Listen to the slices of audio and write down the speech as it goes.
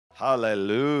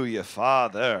Hallelujah,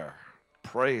 Father.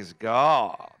 Praise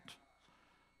God.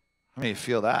 How many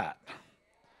feel that?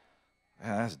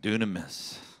 Yeah, that's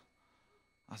dunamis.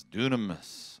 That's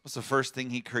dunamis. What's the first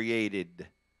thing he created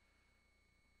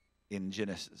in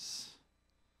Genesis?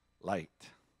 Light.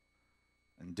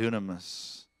 And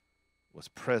dunamis was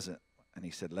present. And he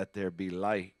said, let there be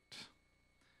light.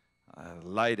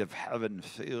 Light of heaven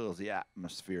fills the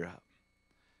atmosphere up.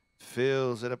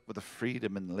 Fills it up with the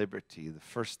freedom and liberty. The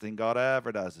first thing God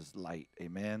ever does is light.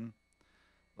 Amen.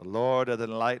 The Lord hath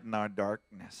enlightened our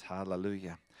darkness.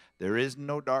 Hallelujah. There is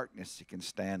no darkness that can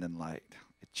stand in light.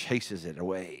 It chases it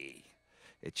away.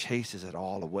 It chases it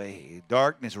all away.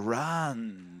 Darkness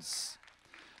runs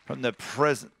from the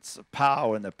presence of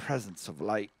power and the presence of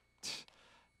light.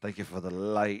 Thank you for the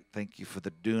light. Thank you for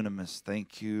the dunamis.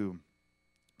 Thank you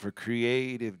for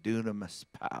creative dunamis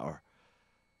power.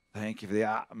 Thank you for the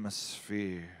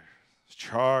atmosphere. It's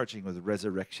charging with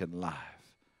resurrection life.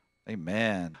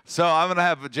 Amen. So I'm going to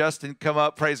have Justin come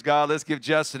up. Praise God. Let's give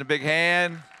Justin a big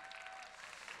hand.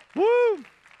 Woo!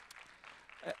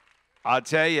 I'll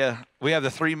tell you, we have the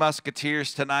three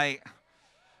Musketeers tonight.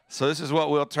 So this is what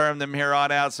we'll term them here on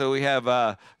out. So we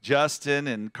have Justin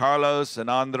and Carlos and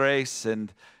Andres,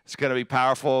 and it's going to be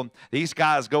powerful. These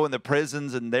guys go in the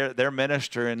prisons, and they're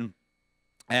ministering.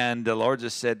 And the Lord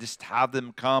just said, just have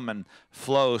them come and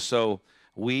flow. So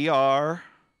we are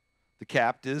the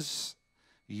captives.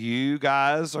 You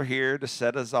guys are here to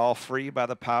set us all free by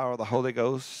the power of the Holy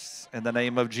Ghost in the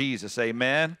name of Jesus.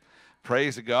 Amen.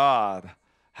 Praise God.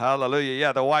 Hallelujah.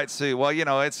 Yeah, the white suit. Well, you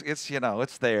know, it's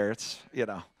there. It's,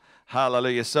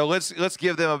 hallelujah. So let's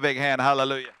give them a big hand.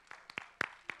 Hallelujah.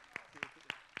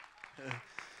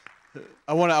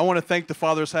 I want to thank the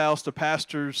Father's House, the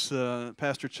pastors,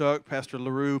 Pastor Chuck, Pastor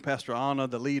LaRue, Pastor Anna,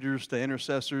 the leaders, the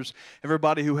intercessors,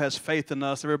 everybody who has faith in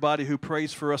us, everybody who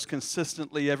prays for us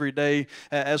consistently every day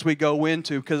as we go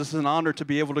into, because it's an honor to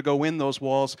be able to go in those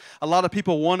walls. A lot of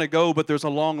people want to go, but there's a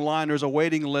long line, there's a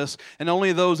waiting list, and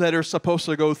only those that are supposed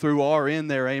to go through are in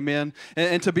there, amen.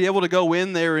 And to be able to go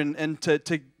in there and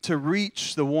to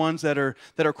reach the ones that are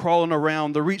crawling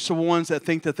around, to reach the ones that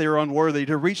think that they're unworthy,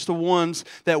 to reach the ones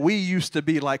that we used to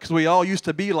be like, because we all used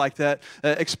to be like that,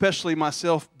 especially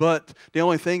myself. But the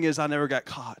only thing is, I never got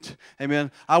caught.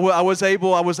 Amen. I was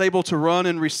able to run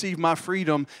and receive my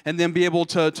freedom, and then be able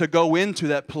to go into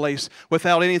that place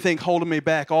without anything holding me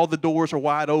back. All the doors are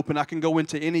wide open. I can go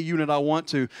into any unit I want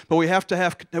to. But we have to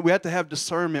have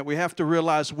discernment. We have to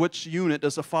realize which unit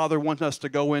does the Father want us to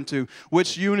go into.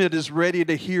 Which unit is ready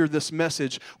to hear this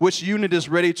message, which unit is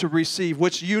ready to receive,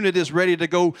 which unit is ready to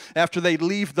go after they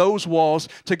leave those walls,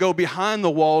 to go behind the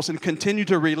walls and continue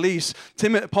to release.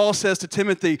 Paul says to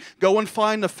Timothy, go and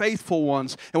find the faithful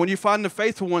ones, and when you find the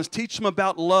faithful ones, teach them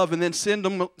about love, and then send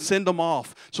them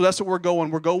off. So that's what we're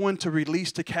going to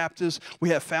release the captives. We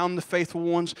have found the faithful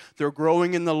ones. They're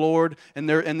growing in the Lord, and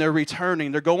they're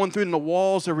returning. They're going through the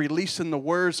walls, they're releasing the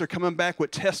words, they're coming back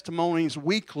with testimonies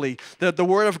weekly that the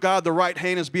word of God, the right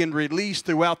hand, is being released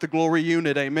throughout the glory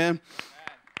unit. Amen.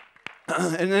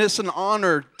 And it's an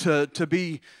honor to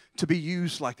be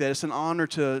used like that. It's an honor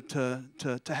to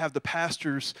have the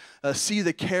pastors see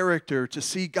the character, to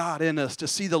see God in us, to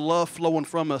see the love flowing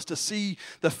from us, to see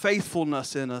the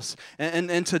faithfulness in us,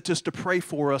 and to just to pray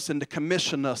for us and to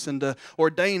commission us and to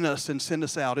ordain us and send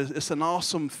us out. It's an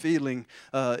awesome feeling.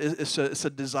 It's a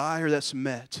desire that's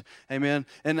met. Amen.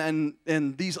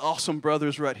 And these awesome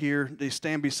brothers right here, they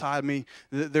stand beside me.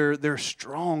 They're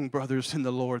strong brothers in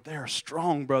the Lord. They are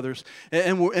strong brothers,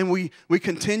 and we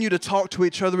continue to talk to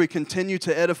each other. We continue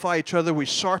to edify each other. We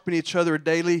sharpen each other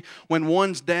daily. When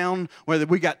one's down, whether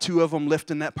we got two of them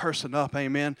lifting that person up,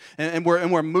 amen. And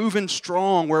we're moving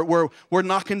strong. We're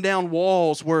knocking down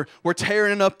walls. We're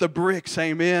tearing up the bricks,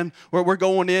 amen. We're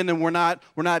going in, and we're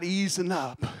not easing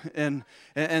up. And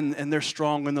they're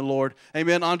strong in the Lord,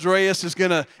 amen. Andreas is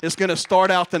gonna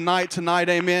start out the night tonight,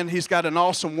 amen. He's got an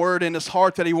awesome word in his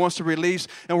heart that he wants to release,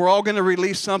 and we're all going to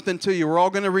release something to you. We're all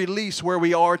going to release where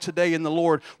we are today in the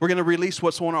Lord. We're going to release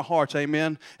what's on our hearts,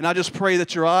 amen. And I just pray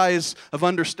that your eyes of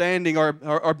understanding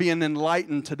are being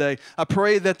enlightened today. I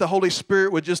pray that the Holy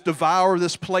Spirit would just devour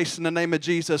this place in the name of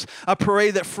Jesus. I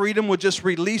pray that freedom would just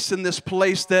release in this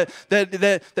place, that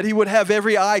He would have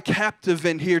every eye captive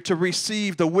in here to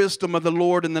receive the wisdom of the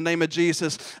Lord in the name of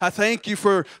Jesus. I thank you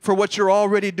for what you're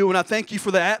already doing. I thank you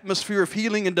for the atmosphere of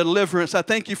healing and deliverance. I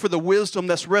thank you for the wisdom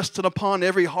that's resting upon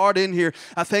every heart in here.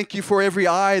 I thank you for every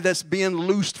eye that's being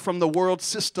loosed from the world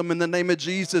system in the name of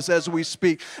Jesus. Jesus as we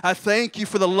speak. I thank you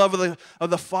for the love of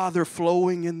the Father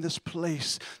flowing in this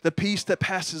place, the peace that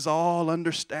passes all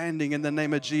understanding in the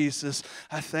name of Jesus.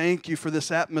 I thank you for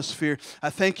this atmosphere. I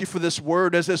thank you for this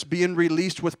word as it's being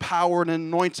released with power and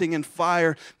anointing and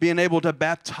fire, being able to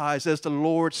baptize as the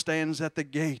Lord stands at the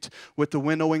gate with the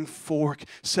winnowing fork,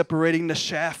 separating the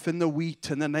chaff and the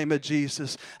wheat in the name of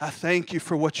Jesus. I thank you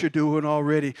for what you're doing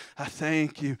already. I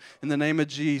thank you in the name of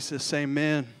Jesus.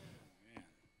 Amen.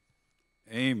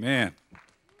 Amen.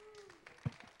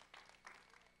 I'd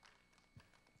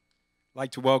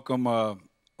like to welcome all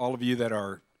of you that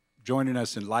are joining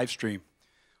us in live stream.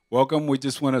 Welcome. We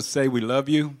just want to say we love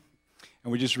you,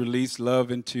 and we just release love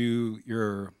into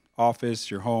your office,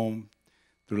 your home,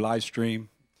 through live stream.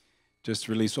 Just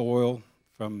release oil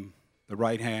from the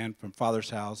right hand, from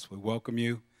Father's house. We welcome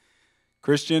you.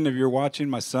 Christian, if you're watching,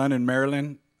 my son in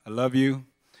Maryland, I love you.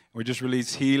 We just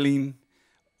release healing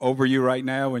over you right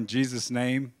now in Jesus'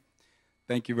 name.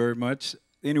 Thank you very much.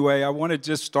 Anyway, I want to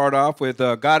just start off with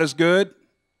God is good.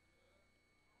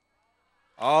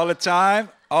 All the time,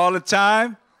 all the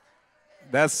time.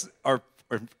 That's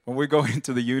when we go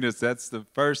into the units, that's the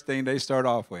first thing they start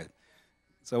off with.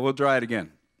 So we'll try it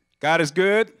again. God is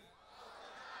good.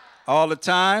 All the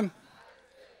time.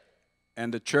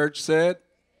 And the church said,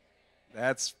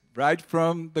 that's right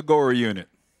from the Glory unit.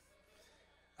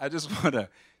 I just want to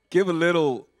give a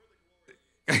little,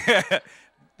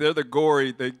 they're the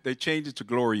Glory, they changed it to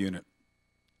Glory unit.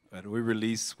 But we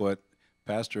release what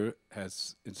Pastor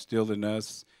has instilled in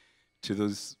us to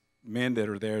those men that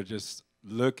are there just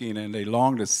looking, and they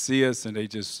long to see us, and they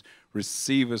just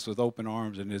receive us with open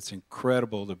arms, and it's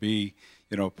incredible to be,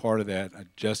 part of that.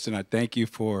 Justin, I thank you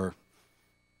for,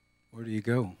 where do you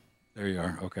go? There you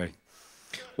are, okay.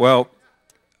 Well,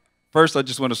 first I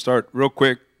just want to start real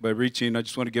quick by I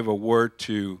just want to give a word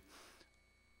to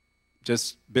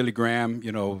just Billy Graham,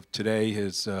 today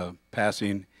his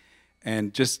passing,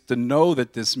 and just to know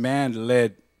that this man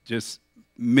led just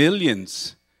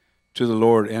millions to the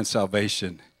Lord and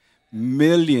salvation.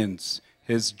 Millions.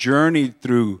 His journey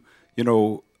through,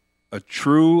 a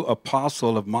true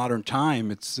apostle of modern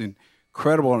time. It's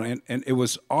incredible. And it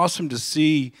was awesome to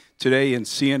see today in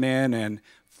CNN and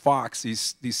Fox,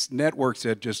 these networks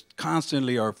that just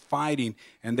constantly are fighting,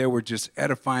 and they were just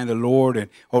edifying the Lord. And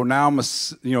now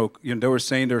they were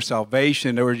saying their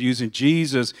salvation. They were using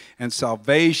Jesus and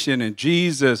salvation and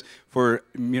Jesus for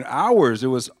hours. It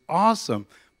was awesome.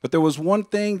 But there was one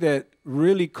thing that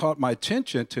really caught my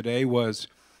attention today was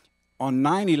on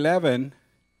 9/11,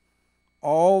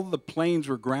 all the planes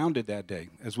were grounded that day,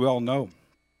 as we all know.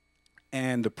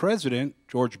 And the president,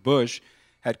 George Bush,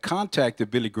 had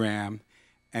contacted Billy Graham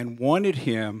and wanted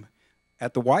him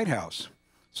at the White House.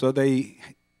 So they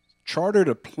chartered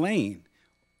a plane.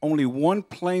 Only one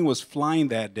plane was flying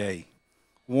that day.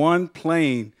 One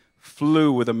plane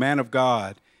flew with a man of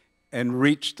God and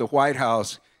reached the White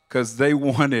House because they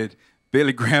wanted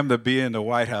Billy Graham to be in the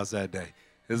White House that day.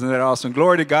 Isn't that awesome?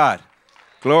 Glory to God.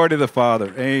 Glory to the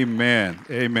Father. Amen.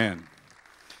 Amen.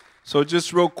 So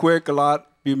just real quick, a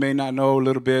lot you may not know a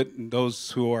little bit, and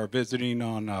those who are visiting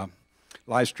on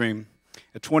live stream.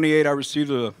 At 28, I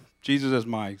received Jesus as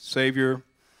my Savior.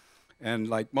 And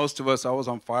like most of us, I was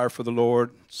on fire for the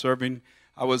Lord, serving.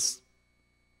 I was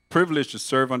privileged to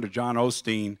serve under John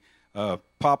Osteen.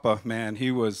 Papa, man,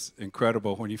 he was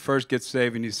incredible. When you first get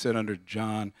saved and you sit under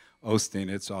John Osteen,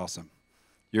 it's awesome.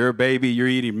 You're a baby, you're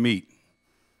eating meat.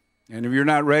 And if you're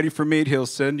not ready for meat, he'll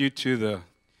send you to the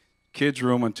kids'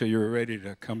 room until you're ready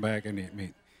to come back and eat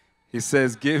meat. He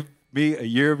says, give me a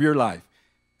year of your life.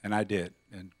 And I did.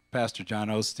 And Pastor John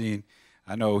Osteen,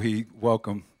 I know he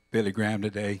welcomed Billy Graham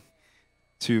today,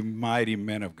 two mighty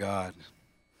men of God.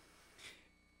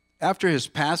 After his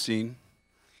passing,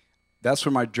 that's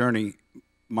where my journey,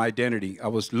 my identity, I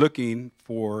was looking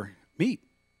for meat,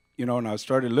 and I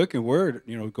started looking where,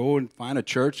 go and find a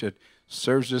church that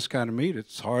serves this kind of meat.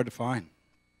 It's hard to find.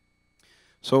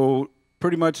 So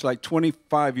pretty much like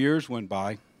 25 years went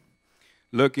by,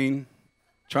 looking,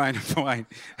 trying to find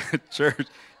a church.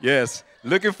 Yes,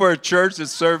 looking for a church that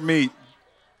served meat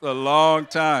a long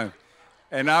time.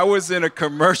 And I was in a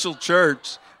commercial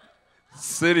church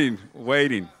sitting,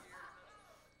 waiting.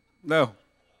 No.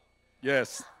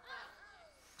 Yes.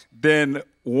 Then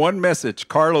one message,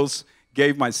 Carlos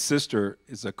gave my sister,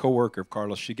 is a coworker of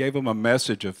Carlos, she gave him a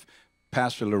message of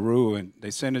Pastor LaRue, and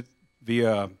they sent it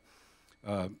via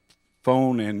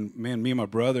phone, and me and my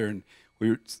brother, and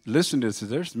we listened to it, said,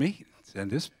 there's meat, and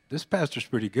this pastor's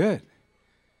pretty good.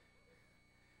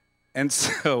 And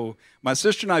so my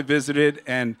sister and I visited,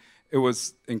 and it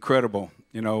was incredible,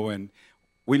 and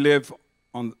we live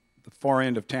on the far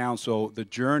end of town, so the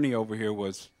journey over here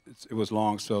was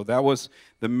long. So that was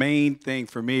the main thing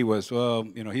for me was, well,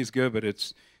 he's good, but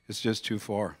it's just too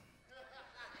far.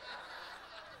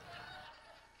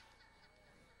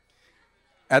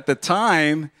 At the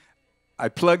time, I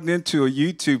plugged into a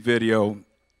YouTube video,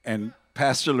 and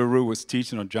Pastor LaRue was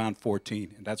teaching on John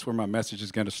 14, and that's where my message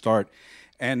is going to start.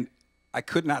 And I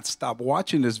could not stop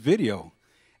watching this video,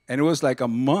 and it was like a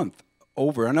month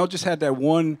over. And I just had that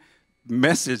one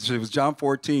message. It was John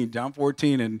 14,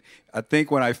 and I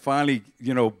think when I finally,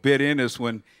 bit in is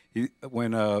when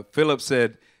Philip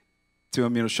said to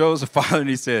him, show us the Father, and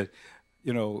he said,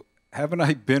 haven't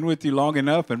I been with you long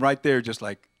enough? And right there, just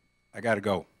like, I got to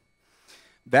go.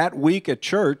 That week at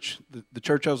church, the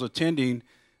church I was attending,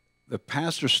 the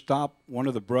pastor stopped one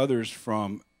of the brothers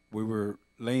we were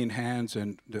laying hands,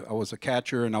 and I was a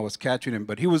catcher, and I was catching him,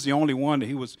 but he was the only one that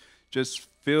he was just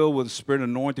filled with the Spirit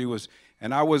anointing.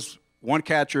 And I was one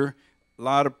catcher, a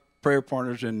lot of prayer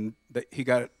partners, and he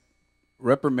got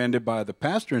reprimanded by the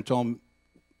pastor and told him,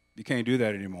 you can't do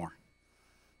that anymore.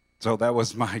 So that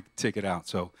was my ticket out.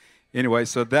 So anyway,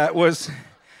 so that was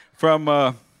from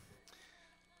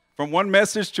one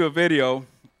message to a video,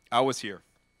 I was here.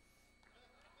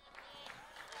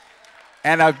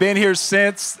 And I've been here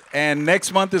since, and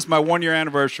next month is my 1-year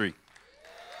anniversary.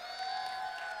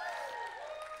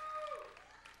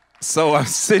 So I'm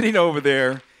sitting over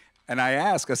there, and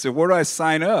I said, where do I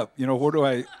sign up? Where do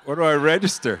I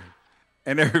register?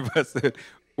 And everybody said,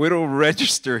 we don't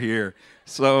register here.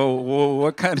 So, well,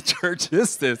 what kind of church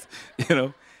is this?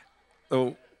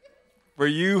 So for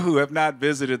you who have not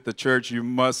visited the church, you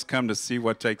must come to see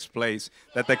what takes place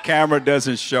that the camera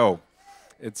doesn't show.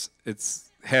 It's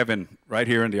heaven right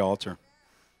here in the altar.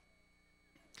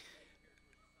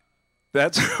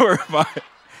 That's where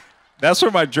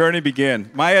my journey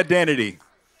began. My identity.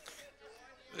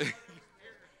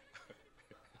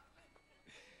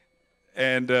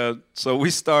 And so we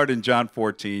start in John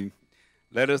 14.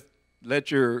 Let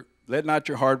not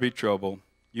your heart be troubled.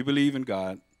 You believe in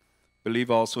God,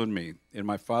 believe also in me. In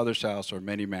my Father's house are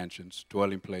many mansions,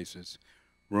 dwelling places,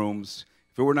 rooms.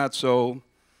 If it were not so,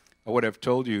 I would have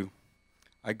told you,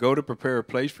 I go to prepare a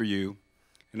place for you,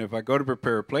 and if I go to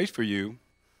prepare a place for you,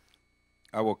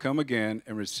 I will come again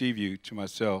and receive you to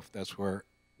myself. That's where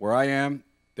I am,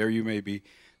 there you may be.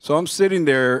 So I'm sitting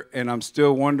there, and I'm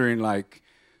still wondering, like,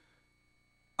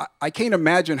 I can't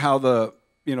imagine how the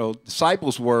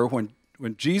disciples were when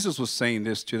Jesus was saying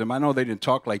this to them. I know they didn't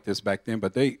talk like this back then,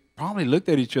 but they probably looked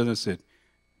at each other and said,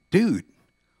 dude,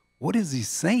 what is he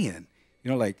saying?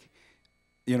 Where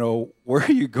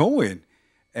are you going?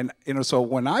 And, so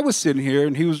when I was sitting here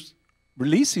and he was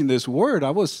releasing this word,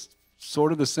 I was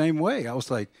sort of the same way. I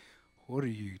was like, what are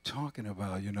you talking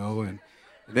about, And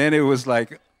then it was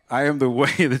like, I am the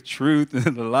way, the truth,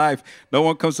 and the life. No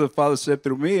one comes to the Father except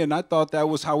through me. And I thought that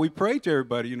was how we prayed to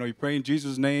everybody. You pray in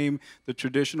Jesus' name, the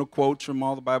traditional quotes from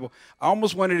all the Bible. I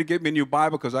almost wanted to get me a new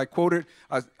Bible because I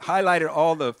highlighted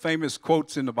all the famous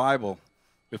quotes in the Bible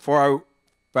before I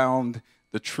found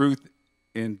the truth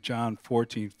in John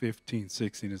 14, 15,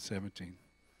 16, and 17.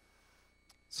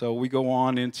 So we go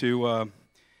on into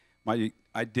my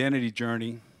identity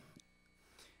journey.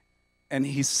 And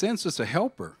he sends us a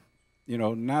helper.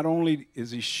 Not only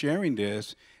is he sharing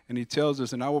this, and he tells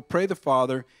us, and I will pray the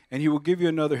Father, and he will give you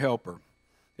another helper,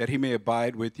 that he may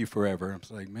abide with you forever. I'm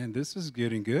like, man, this is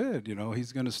getting good.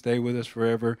 He's going to stay with us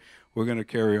forever. We're going to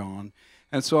carry on.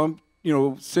 And so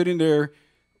I'm, sitting there,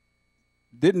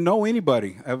 didn't know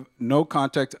anybody. I have no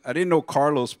contact. I didn't know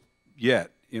Carlos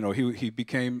yet. He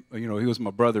became, he was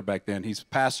my brother back then. He's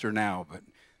pastor now. But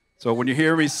so when you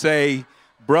hear me say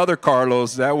Brother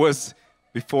Carlos, that was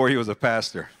before he was a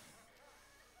pastor.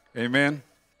 Amen.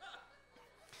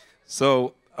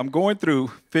 So I'm going through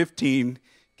 15,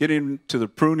 getting to the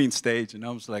pruning stage, and I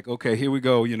was like, okay, here we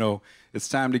go. It's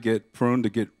time to get pruned to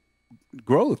get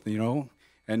growth,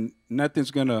 and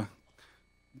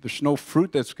there's no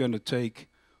fruit that's going to take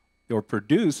or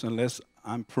produce unless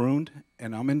I'm pruned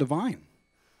and I'm in the vine.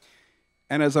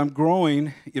 And as I'm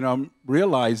growing, I'm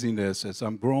realizing this as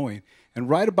I'm growing. And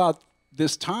right about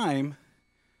this time,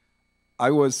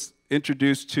 I was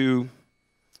introduced to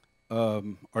our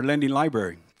lending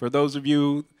library. For those of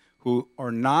you who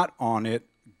are not on it,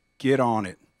 get on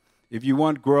it. If you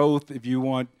want growth, if you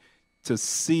want to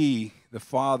see the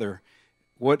Father,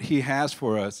 what he has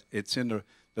for us, it's in the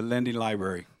lending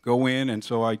library. Go in, and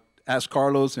so I asked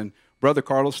Carlos, and Brother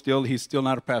Carlos, he's still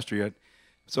not a pastor yet.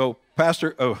 So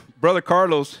Brother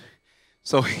Carlos,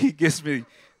 so he gives me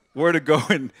where to go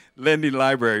in lending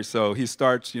library. So he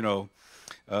starts,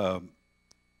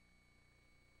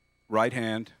 right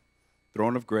hand,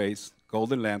 throne of grace,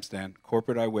 golden lampstand,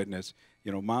 corporate eyewitness,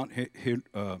 Mount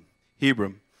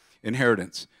Hebron,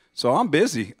 inheritance. So I'm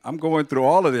busy. I'm going through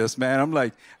all of this, man. I'm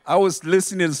like, I was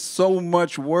listening to so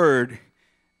much word.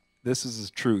 This is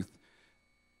the truth.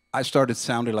 I started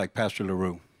sounding like Pastor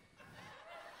LaRue.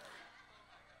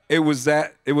 It was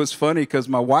funny because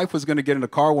my wife was going to get in the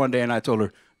car one day and I told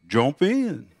her, jump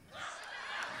in.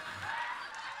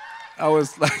 I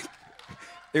was like,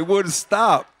 it wouldn't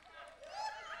stop.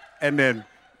 And then,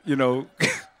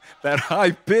 that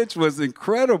high pitch was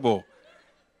incredible.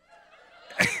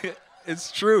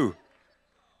 It's true.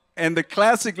 And the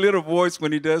classic little voice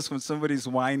when somebody's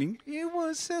whining,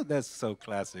 that's so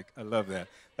classic. I love that.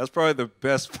 That's probably the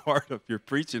best part of your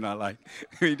preaching I like.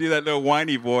 You do that little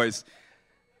whiny voice.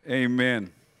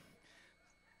 Amen.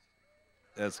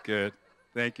 That's good.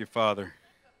 Thank you, Father.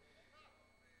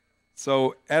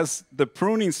 So as the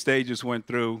pruning stages went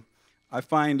through, I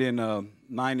find in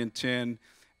 9 and 10,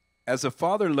 as the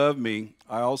Father loved me,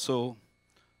 I also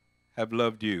have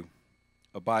loved you.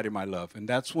 Abide in my love. And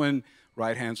that's when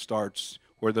right hand starts,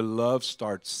 where the love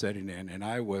starts setting in. And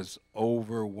I was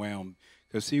overwhelmed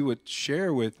because he would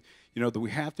share with, that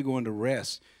we have to go into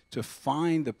rest to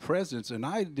find the presence. And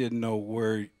I didn't know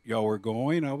where y'all were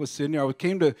going. I was sitting there. I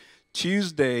came to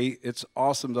Tuesday. It's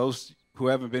awesome. Those who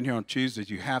haven't been here on Tuesdays,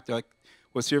 you have to. I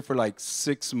was here for like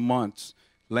 6 months,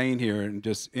 laying here and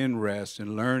just in rest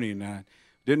and learning. I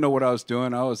didn't know what I was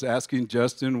doing. I was asking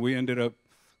Justin. We ended up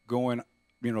going,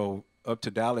 up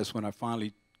to Dallas when I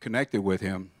finally connected with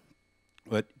him.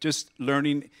 But just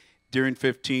learning during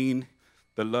 15,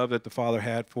 the love that the Father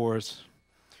had for us.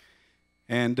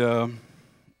 And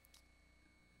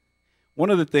one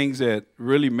of the things that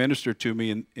really ministered to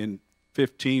me in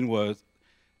 15 was,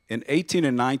 in 18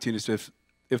 and 19, it says,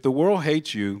 if the world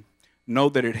hates you, know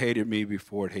that it hated me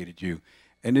before it hated you.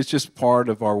 And it's just part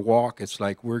of our walk. It's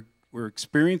like we're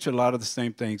experiencing a lot of the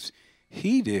same things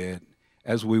he did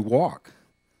as we walk.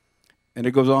 And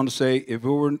it goes on to say,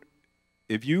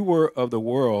 if you were of the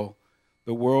world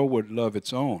would love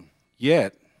its own.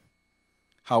 Yet,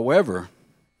 however,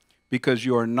 because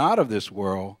you are not of this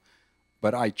world,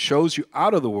 but I chose you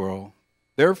out of the world,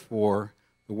 therefore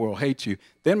the world hates you.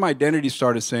 Then my identity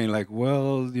started saying like,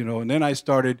 and then I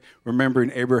started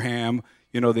remembering Abraham,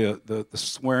 the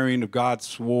swearing of God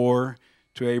swore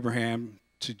to Abraham,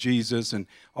 to Jesus, and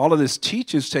all of this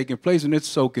teaching is taking place, and it's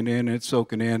soaking in,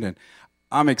 and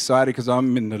I'm excited because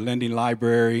I'm in the lending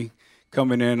library,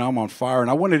 coming in, I'm on fire, and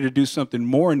I wanted to do something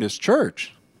more in this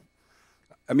church.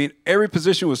 I mean, every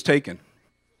position was taken.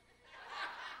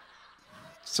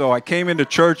 So I came into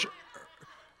church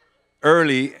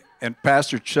early, and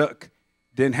Pastor Chuck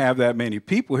didn't have that many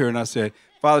people here, and I said,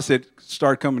 Father said,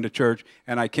 start coming to church,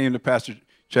 and I came to Pastor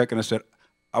Chuck, and I said,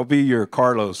 I'll be your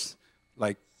Carlos,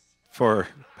 like for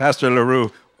Pastor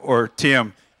LaRue or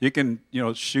Tim. You can,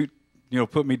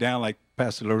 put me down like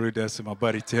Pastor LaRue does to my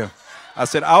buddy Tim. I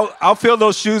said, I'll fill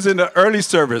those shoes in the early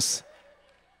service.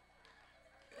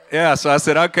 Yeah, so I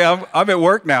said, okay, I'm at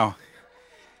work now.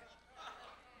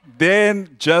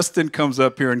 Then Justin comes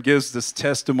up here and gives this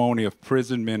testimony of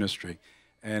prison ministry,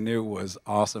 and it was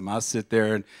awesome. I sit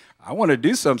there, and I want to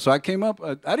do something, so I came up.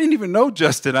 I didn't even know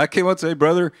Justin. I came up and said, hey,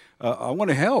 brother, I want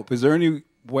to help. Is there any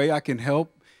way I can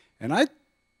help? And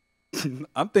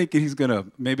I'm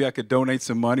thinking maybe I could donate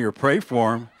some money or pray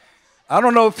for him. I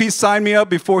don't know if he signed me up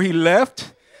before he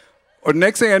left, or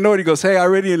next thing I know, he goes, hey, I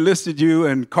already enlisted you,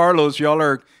 and Carlos,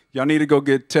 y'all need to go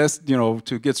get tested,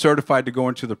 to get certified to go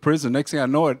into the prison. Next thing I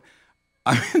know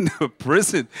I'm in the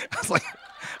prison. I was like,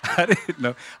 I didn't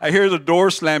know. I hear the door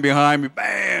slam behind me,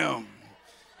 bam.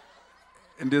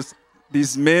 And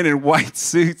these men in white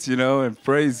suits, and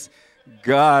praise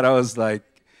God. I was like,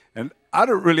 and I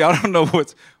don't know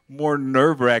what's more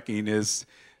nerve-wracking is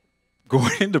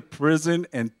going into prison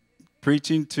and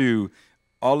preaching to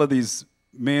all of these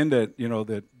men that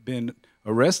been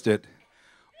arrested,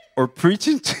 or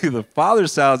preaching to the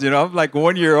Father's house. I'm like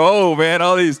 1 year old, man.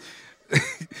 All these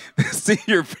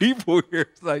senior people here.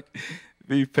 It's like,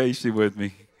 be patient with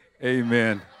me.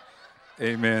 Amen.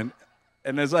 Amen.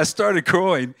 And as I started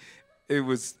growing, it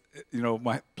was,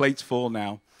 my plate's full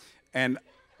now. And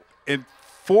in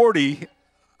 40,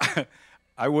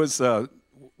 I went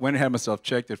and had myself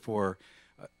checked for,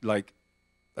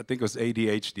 I think it was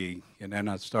ADHD. And then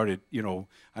I started, I know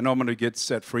I'm going to get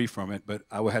set free from it, but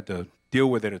I had to deal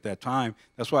with it at that time.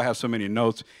 That's why I have so many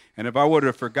notes. And if I would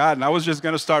have forgotten, I was just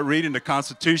going to start reading the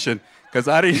Constitution because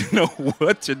I didn't know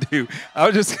what to do. I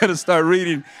was just going to start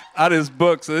reading out of his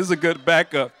book. So this is a good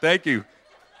backup. Thank you,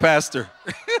 Pastor.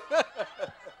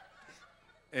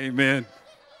 Amen.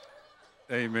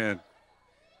 Amen.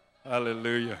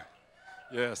 Hallelujah.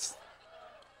 Yes.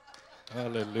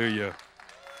 Hallelujah.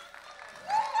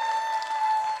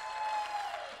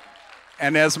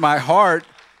 And as my heart,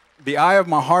 the eye of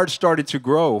my heart started to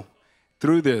grow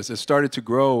through this, it started to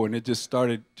grow, and it just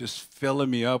started just filling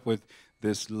me up with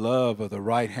this love of the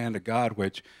right hand of God,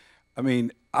 which, I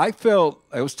mean, I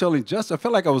was telling Justin, I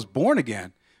felt like I was born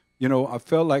again. You know, I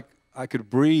felt like I could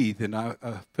breathe, and I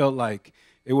felt like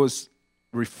it was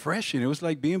refreshing. It was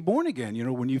like being born again. You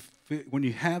know, when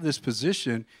you have this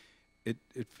position,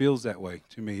 it feels that way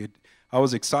to me. I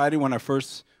was excited when I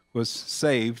first was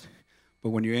saved, but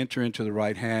when you enter into the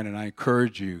right hand, and I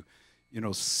encourage you, you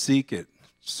know, seek it,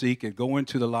 go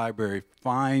into the library,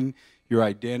 find your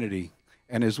identity.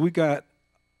 And as we got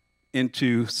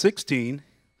into 16,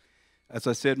 as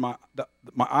I said, my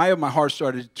eye of my heart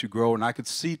started to grow, and I could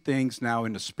see things now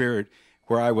in the spirit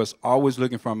where I was always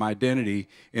looking for my identity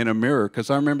in a mirror. Because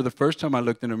I remember the first time I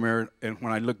looked in a mirror, and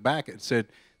when I looked back, it said,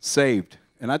 saved.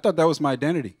 And I thought that was my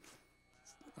identity.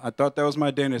 I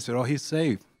said, oh, he's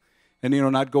saved. And, you know,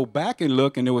 and I'd go back and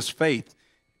look, and it was faith.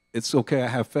 It's okay, I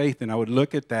have faith. And I would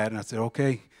look at that, and I said,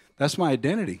 okay, that's my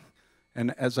identity.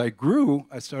 And as I grew,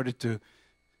 I started to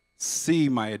see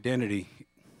my identity.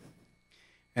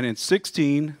 And in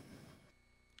 16,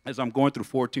 as I'm going through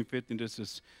 14, 15, this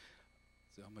is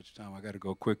how much time I got to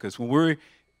go quick. Because when we're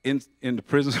in the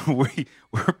prison,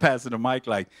 we're passing the mic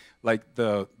like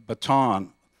the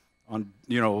baton on,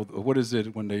 you know, what is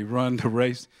it when they run the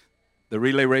race? The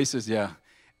relay races, yeah.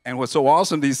 And what's so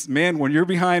awesome, these men, when you're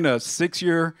behind a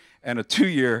 6-year and a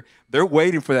 2-year, they're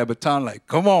waiting for that baton like,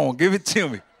 come on, give it to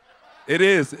me. It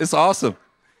is. It's awesome.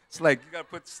 It's like you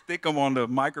got to stick them on the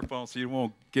microphone so you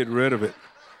won't get rid of it.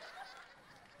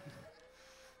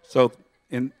 So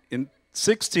in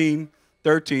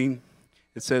 16:13,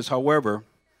 it says, however,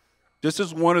 this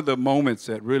is one of the moments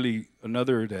that really,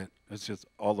 it's just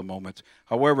all the moments.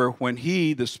 However, when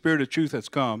he, the Spirit of truth, has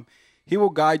come, he will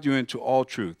guide you into all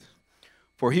truth.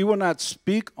 For he will not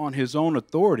speak on his own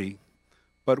authority,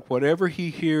 but whatever he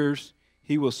hears,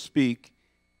 he will speak,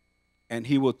 and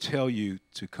he will tell you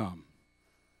to come.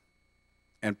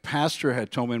 And Pastor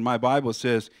had told me, in my Bible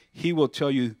says, he will tell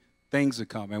you things to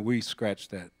come, and we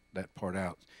scratched that part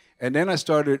out. And then I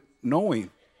started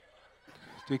knowing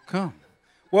to come.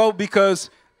 Well, because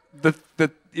the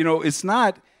you know, it's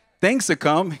not things to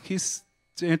come, he's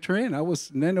to enter in. And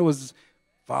then it was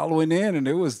following in, and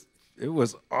it was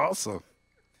awesome.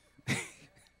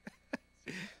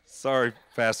 Sorry,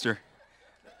 Pastor.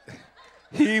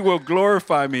 He will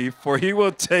glorify me, for he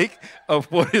will take of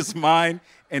what is mine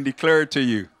and declare it to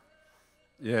you.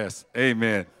 Yes,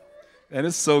 amen. And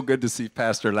it's so good to see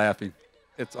Pastor laughing.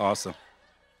 It's awesome.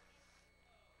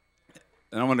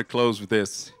 And I'm going to close with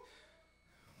this.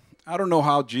 I don't know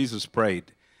how Jesus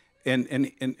prayed.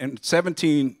 In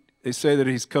 17, they say that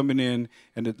he's coming in,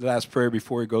 and the last prayer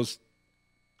before he goes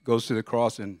to the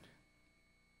cross, and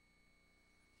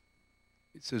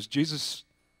it says, Jesus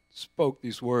spoke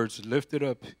these words, lifted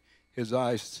up his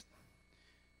eyes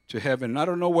to heaven. I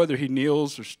don't know whether he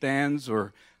kneels or stands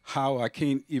or how, I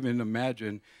can't even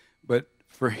imagine, but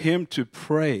for him to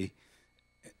pray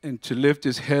and to lift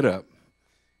his head up,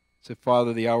 said,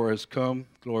 Father, the hour has come,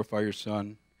 glorify your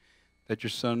Son, that your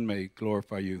Son may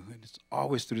glorify you. And it's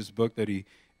always through this book that he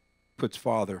puts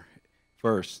Father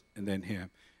first and then him.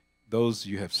 Those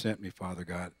you have sent me, Father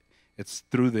God. It's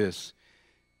through this.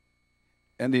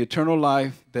 And the eternal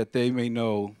life that they may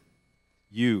know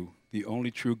you, the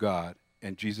only true God,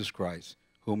 and Jesus Christ,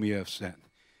 whom you have sent.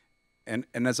 And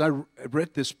as I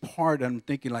read this part, I'm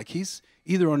thinking like he's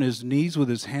either on his knees with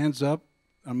his hands up,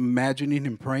 I'm imagining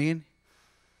him praying,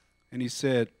 and he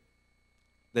said,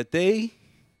 that they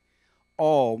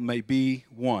all may be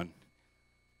one,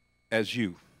 as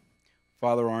you,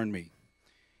 Father, are in me,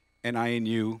 and I in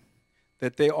you,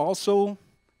 that they also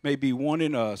may be one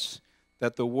in us,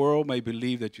 that the world may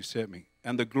believe that you sent me.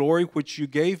 And the glory which you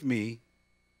gave me,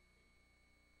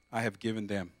 I have given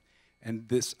them. And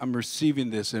this, I'm receiving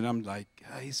this, and I'm like,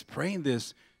 he's praying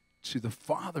this to the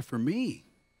Father for me.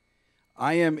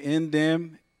 I am in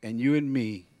them, and you in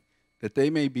me, that they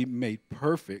may be made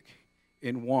perfect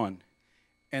in one,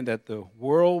 and that the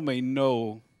world may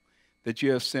know that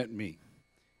you have sent me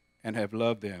and have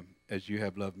loved them as you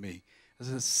have loved me.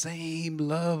 The same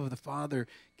love the Father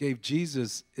gave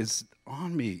Jesus is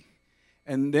on me.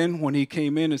 And then when he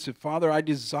came in and said, Father, I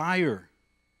desire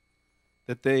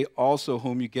that they also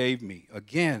whom you gave me,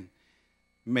 again,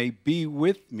 may be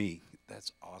with me.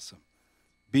 That's awesome.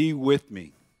 Be with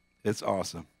me. It's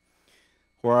awesome.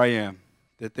 Where I am,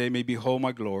 that they may behold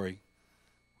my glory,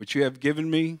 which you have given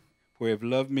me, for you have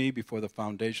loved me before the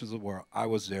foundations of the world. I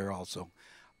was there also.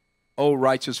 O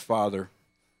righteous Father,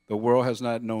 the world has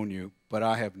not known you, but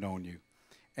I have known you.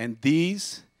 And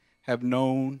these have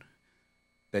known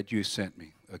that you sent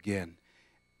me again.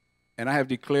 And I have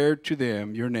declared to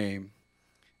them your name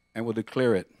and will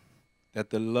declare it, that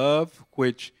the love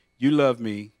which you love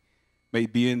me may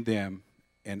be in them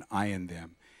and I in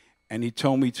them. And he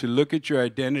told me to look at your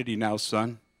identity now,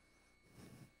 son.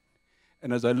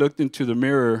 And as I looked into the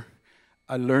mirror,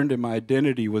 I learned that my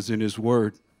identity was in his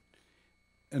word.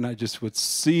 And I just would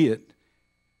see it.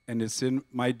 And it's in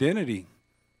my identity.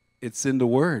 It's in the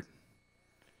word.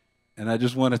 And I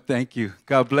just want to thank you.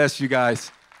 God bless you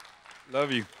guys.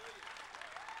 Love you.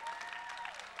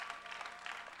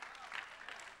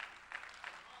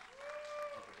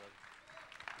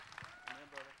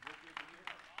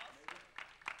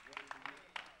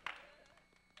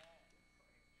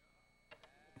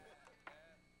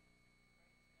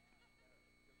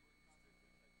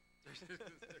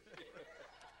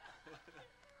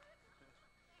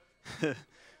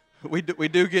 We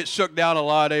do get shook down a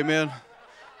lot, amen.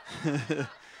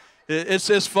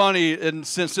 It's funny, and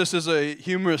since this is a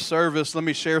humorous service, let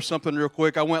me share something real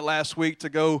quick. I went last week to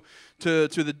go to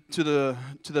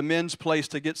the men's place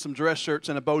to get some dress shirts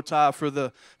and a bow tie for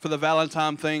the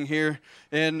Valentine thing here,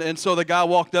 and so the guy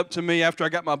walked up to me after I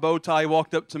got my bow tie. He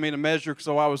walked up to me to measure,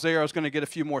 so I was there. I was going to get a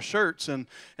few more shirts, and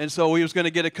so he was going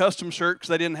to get a custom shirt because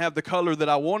they didn't have the color that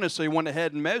I wanted. So he went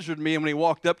ahead and measured me, and when he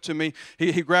walked up to me,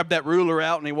 he grabbed that ruler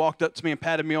out and he walked up to me and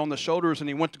patted me on the shoulders, and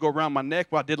he went to go around my neck.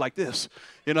 Well, I did like this,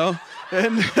 you know,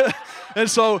 and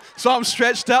so I'm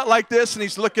stretched out like this, and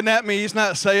he's looking at me. He's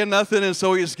not saying nothing, and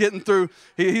so he's getting through.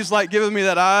 He's like giving me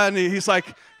that eye, and he's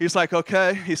like,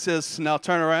 okay. He says, now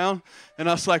turn around, and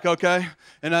I was like, okay.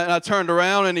 And I turned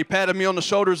around, and he patted me on the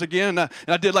shoulders again, and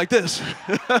I did like this.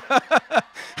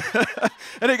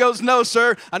 And he goes, no,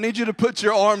 sir, I need you to put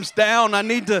your arms down. I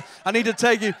need to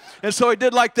take you. And so he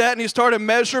did like that, and he started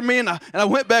measuring me, and I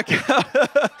went back out.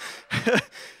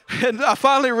 And I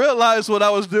finally realized what I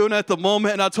was doing at the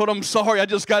moment, and I told him, sorry, I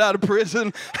just got out of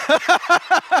prison.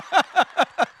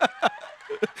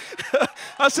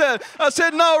 I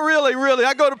said, no, really,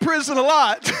 I go to prison a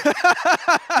lot.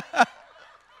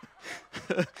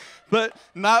 But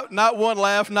not one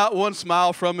laugh, not one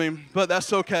smile from him, but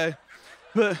that's okay.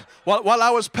 But while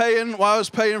I was paying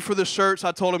for the shirts,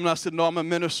 I told him, and I said, no, I'm a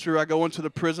minister. I go into the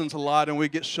prisons a lot, and we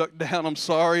get shut down. I'm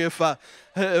sorry if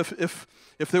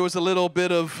there was a little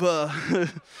bit of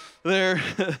there.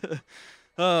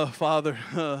 Oh, Father.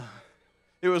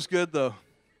 It was good, though.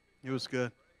 It was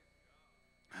good.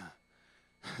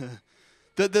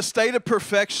 The state of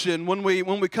perfection, when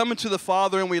we come into the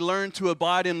Father and we learn to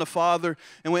abide in the Father,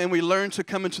 and we learn to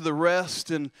come into the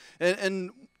rest, and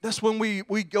that's when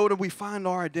we find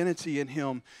our identity in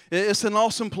Him. It's an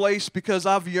awesome place because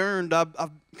I've yearned.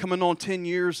 I've coming on 10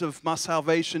 years of my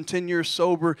salvation, 10 years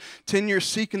sober, 10 years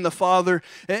seeking the Father,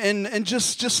 and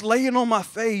just laying on my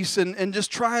face and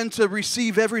just trying to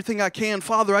receive everything I can.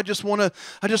 Father, I just want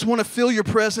to feel your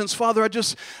presence. Father, I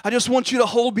just want you to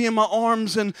hold me in my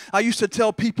arms. And I used to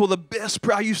tell people the best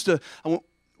prayer.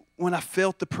 When I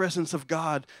felt the presence of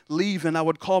God leaving, I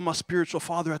would call my spiritual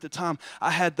father at the time. I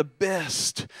had the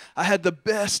best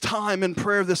time in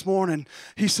prayer this morning.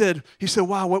 He said,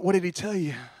 wow, what did he tell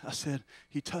you? I said,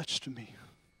 he touched me.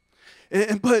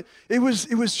 But it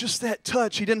was just that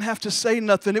touch. He didn't have to say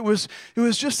nothing. It was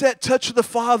just that touch of the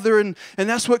Father, and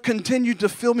that's what continued to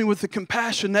fill me with the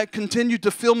compassion. That continued to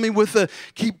fill me with the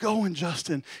keep going,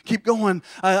 Justin. Keep going.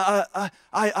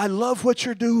 I love what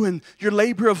you're doing. Your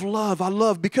labor of love. I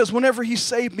love because whenever He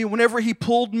saved me, whenever He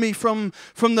pulled me from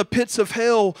the pits of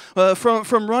hell,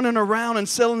 from running around and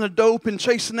selling the dope and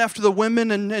chasing after the women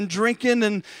and drinking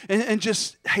and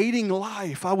just hating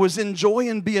life, I was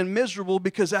enjoying being miserable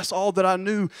because that's all that I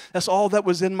knew. That's all that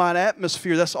was in my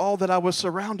atmosphere. That's all that I was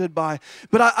surrounded by.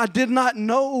 But I did not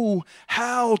know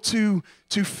how to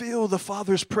feel the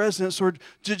Father's presence or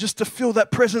just to feel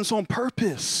that presence on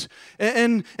purpose.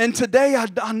 And today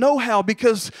I know how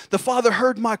because the Father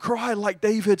heard my cry like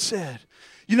David said.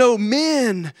 You know,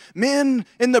 men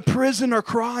in the prison are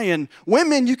crying.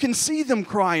 Women, you can see them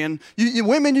crying.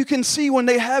 Women, you can see when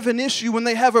they have an issue, when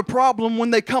they have a problem,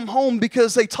 when they come home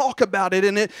because they talk about it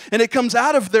and it comes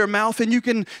out of their mouth and you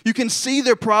can see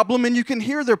their problem and you can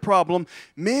hear their problem.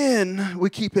 Men, we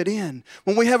keep it in.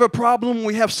 When we have a problem,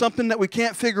 we have something that we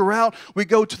can't figure out, we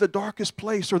go to the darkest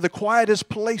place or the quietest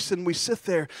place and we sit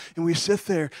there and we sit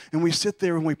there and we sit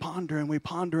there and we ponder and we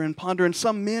ponder and ponder. And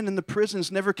some men in the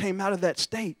prisons never came out of that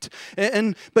state. 8.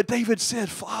 But David said,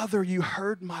 Father, you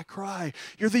heard my cry.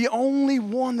 You're the only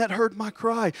one that heard my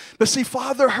cry. But see,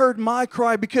 Father heard my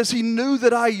cry because he knew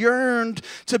that I yearned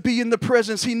to be in the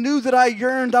presence. He knew that I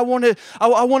yearned. I want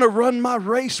to run my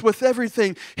race with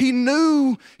everything. He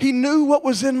knew what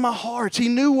was in my heart. He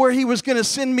knew where he was going to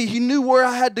send me. He knew where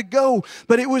I had to go.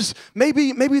 But it was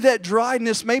maybe that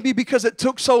dryness, maybe because it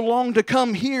took so long to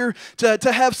come here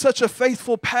to have such a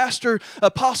faithful pastor,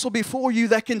 apostle before you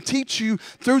that can teach you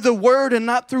through the word and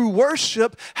not through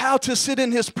worship how to sit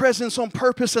in his presence on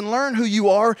purpose and learn who you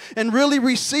are and really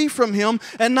receive from him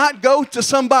and not go to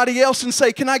somebody else and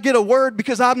say, can I get a word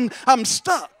because I'm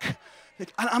stuck.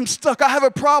 I'm stuck. I have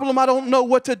a problem. I don't know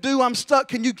what to do. I'm stuck.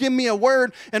 Can you give me a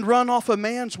word? And run off a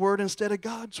man's word instead of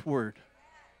God's word.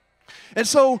 And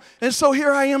so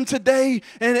here I am today,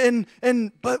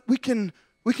 but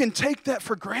we can take that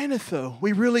for granted, though.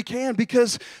 We really can,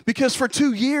 because for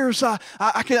 2 years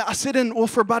I sit in, well,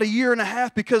 for about a year and a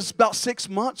half, because about 6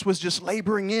 months was just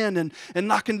laboring in and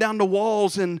knocking down the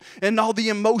walls and all the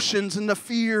emotions and the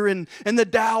fear and the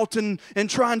doubt and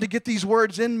trying to get these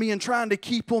words in me and trying to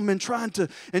keep them and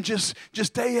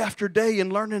just day after day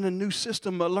and learning a new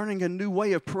system, learning a new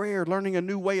way of prayer, learning a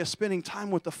new way of spending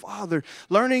time with the Father,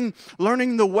 learning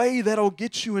the way that'll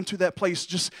get you into that place,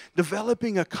 just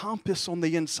developing a compass on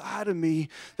the inside of me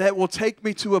that will take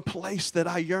me to a place that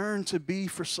I yearn to be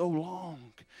for so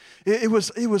long. It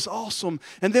was awesome.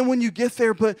 And then when you get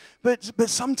there, but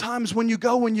sometimes when you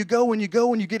go and you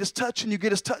get his touch and you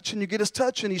get his touch and you get his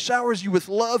touch and he showers you with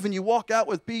love and you walk out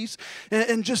with peace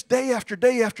and just day after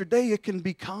day after day you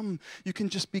can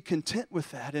just be content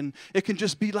with that, and it can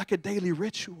just be like a daily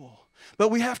ritual. But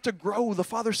we have to grow. The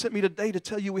Father sent me today to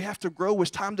tell you we have to grow. It's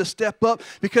time to step up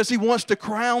because he wants to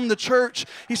crown the church.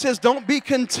 He says, don't be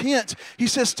content. He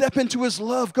says, step into his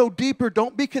love. Go deeper.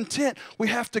 Don't be content. We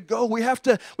have to go. We have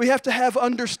to have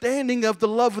understanding of the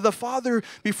love of the Father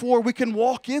before we can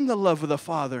walk in the love of the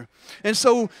Father. And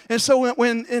so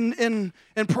when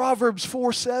in Proverbs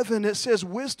 4:7, it says,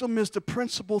 wisdom is the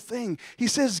principal thing. He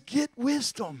says, get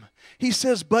wisdom. He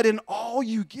says, but in all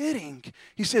you getting,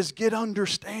 he says, get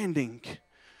understanding.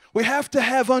 We have to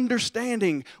have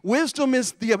understanding. Wisdom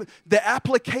is the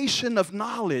application of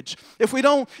knowledge. If we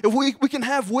can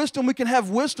have wisdom,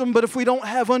 but if we don't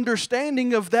have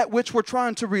understanding of that which we're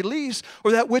trying to release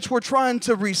or that which we're trying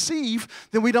to receive,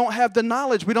 then we don't have the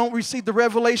knowledge. We don't receive the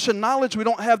revelation knowledge. We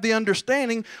don't have the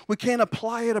understanding. We can't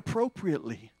apply it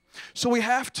appropriately. So we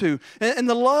have to. And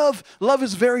the love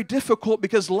is very difficult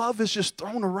because love is just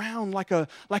thrown around like a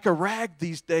rag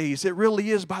these days. It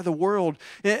really is by the world.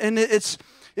 And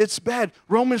it's bad.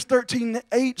 Romans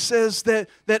 13:8 says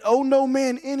that owe no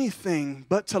man anything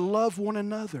but to love one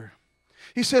another.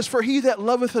 He says, for he that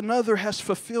loveth another has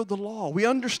fulfilled the law. We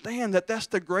understand that that's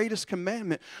the greatest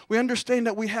commandment. We understand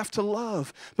that we have to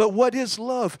love. But what is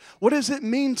love? What does it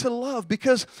mean to love?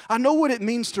 Because I know what it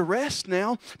means to rest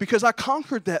now because I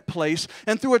conquered that place.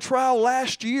 And through a trial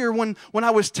last year when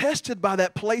I was tested by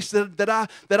that place that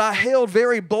I held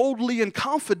very boldly and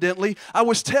confidently, I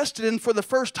was tested, and for the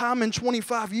first time in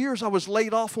 25 years, I was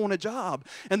laid off on a job.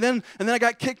 And then I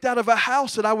got kicked out of a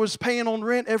house that I was paying on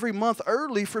rent every month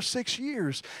early for 6 years.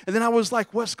 And then I was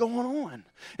like, what's going on?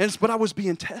 But I was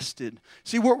being tested.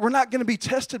 See, we're not going to be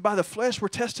tested by the flesh. We're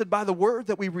tested by the word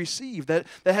that we receive that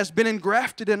has been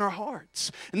engrafted in our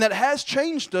hearts. And that has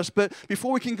changed us. But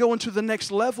before we can go into the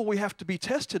next level, we have to be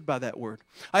tested by that word.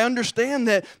 I understand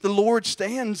that the Lord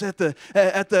stands at the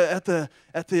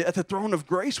throne of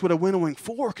grace with a winnowing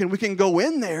fork, and we can go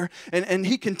in there and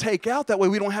he can take out. That way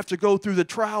we don't have to go through the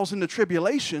trials and the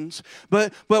tribulations.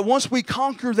 But once we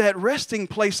conquer that resting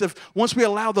place once we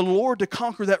allow the Lord to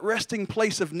conquer that resting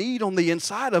place of need on the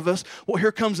inside of us, well,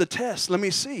 here comes a test. Let me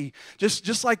see.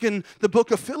 Just like in the book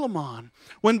of Philemon,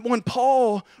 when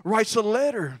Paul writes a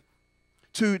letter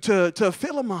to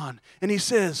Philemon, and he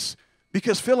says,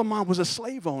 because Philemon was a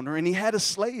slave owner, and he had a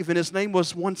slave, and his name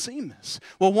was Onesimus.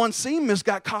 Well, Onesimus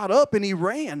got caught up, and he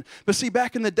ran. But see,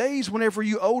 back in the days, whenever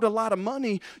you owed a lot of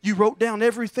money, you wrote down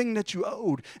everything that you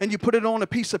owed, and you put it on a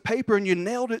piece of paper, and you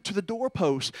nailed it to the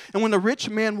doorpost. And when the rich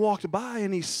man walked by,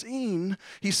 and he seen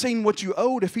what you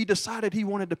owed, if he decided he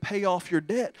wanted to pay off your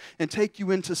debt and take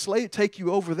you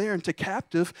over there into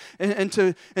captive,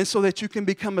 and so that you can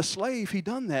become a slave, he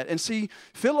done that. And see,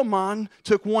 Philemon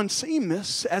took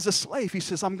Onesimus as a slave. He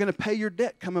says, I'm going to pay your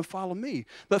debt. Come and follow me.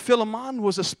 But Philemon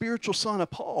was a spiritual son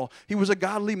of Paul. He was a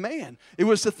godly man. It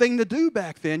was the thing to do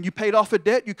back then. You paid off a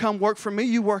debt. You come work for me.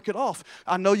 You work it off.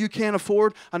 I know you can't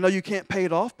afford. I know you can't pay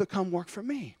it off, but come work for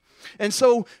me. And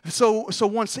so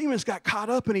Onesimus got caught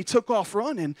up and he took off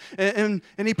running. And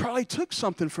he probably took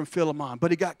something from Philemon,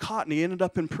 but he got caught and he ended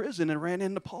up in prison and ran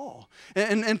into Paul.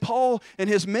 And Paul and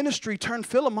his ministry turned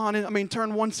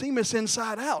turned Onesimus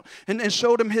inside out and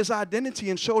showed him his identity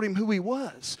and showed him who he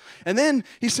was. And then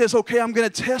he says, okay, I'm going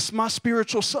to test my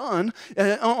spiritual son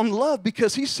on love,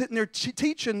 because he's sitting there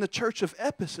teaching the church of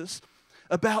Ephesus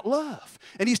about love.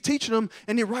 And he's teaching them,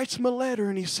 and he writes them a letter,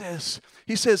 and he says,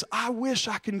 I wish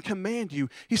I can command you.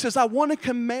 He says, I want to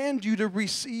command you to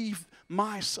receive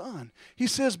my son. He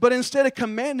says, but instead of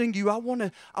commanding you, I want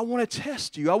to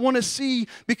test you. I want to see,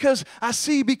 because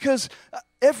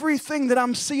everything that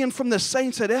I'm seeing from the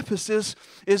saints at Ephesus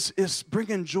is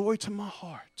bringing joy to my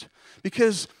heart,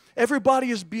 because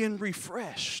everybody is being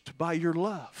refreshed by your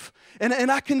love.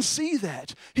 And I can see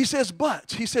that. He says,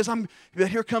 but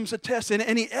here comes a test.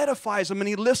 And he edifies them and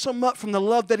he lifts them up from the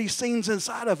love that he sees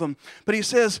inside of them. But he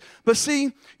says, but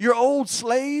see, your old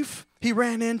slave, he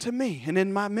ran into me and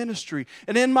in my ministry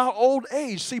and in my old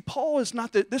age. See,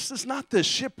 this is not the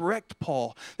shipwrecked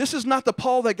Paul. This is not the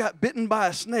Paul that got bitten by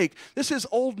a snake. This is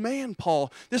old man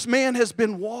Paul. This man has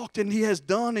been walked and he has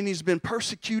done, and he's been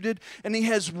persecuted, and he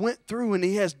has went through, and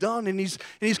he has done, and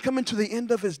he's coming to the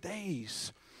end of his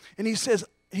days. And he says,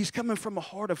 he's coming from a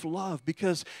heart of love,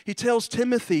 because he tells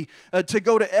Timothy to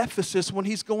go to Ephesus when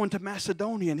he's going to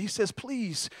Macedonia. And he says,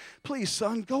 please,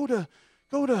 son, go to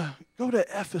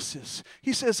Ephesus.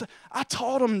 He says, I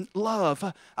taught them love.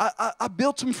 I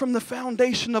built them from the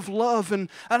foundation of love, and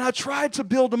I tried to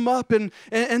build them up, and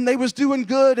they was doing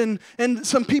good, and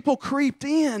some people creeped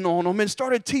in on them and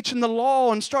started teaching the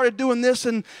law and started doing this,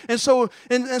 and so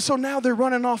now they're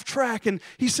running off track. And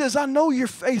he says, I know you're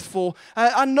faithful.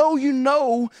 I know you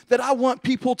know that I want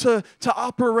people to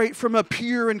operate from a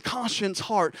pure and conscious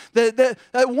heart that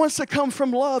wants to come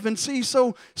from love. And see,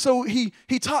 so he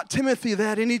taught Timothy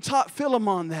that, and he taught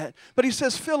Philemon that. But he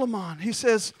says, Philemon, he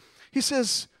says,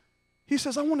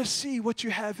 I want to see what you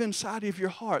have inside of your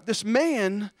heart. This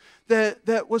man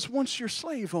that was once your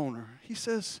slave owner, he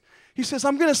says,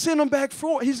 I'm going to send him back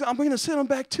I'm going to send him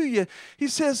back to you. He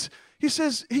says,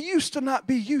 he used to not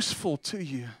be useful to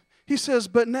you. He says,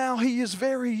 but now he is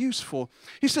very useful.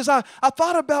 He says, I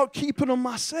thought about keeping him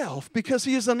myself, because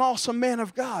he is an awesome man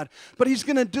of God, but he's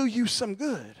going to do you some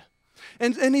good.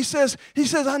 And he says,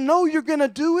 I know you're going to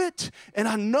do it, and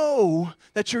I know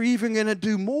that you're even going to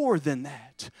do more than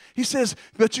that. He says,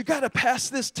 but you got to pass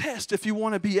this test if you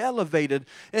want to be elevated.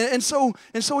 And so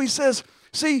he says,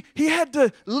 see, he had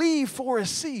to leave for a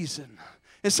season.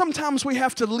 And sometimes we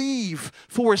have to leave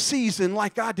for a season,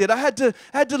 like I did. I had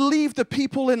to leave the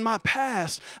people in my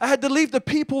past. I had to leave the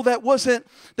people that wasn't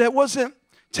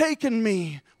taking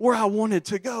me where I wanted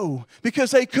to go, because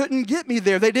they couldn't get me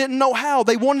there. They didn't know how.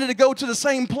 They wanted to go to the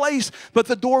same place, but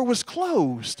the door was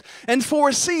closed. And for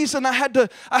a season, I had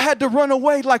to run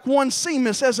away like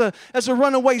Onesimus as a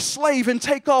runaway slave and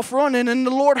take off running. And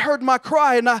the Lord heard my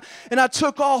cry, and I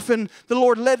took off, and the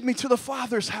Lord led me to the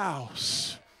Father's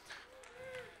house.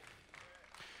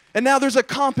 And now there's a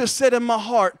compass set in my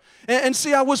heart. And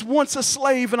see, I was once a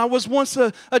slave, and I was once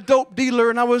a dope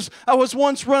dealer, and I was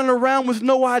once running around with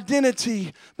no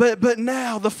identity. But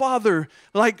now the Father,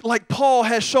 like Paul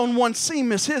has shown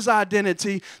Onesimus his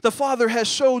identity, the Father has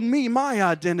shown me my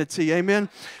identity. Amen.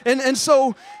 And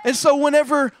so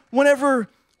whenever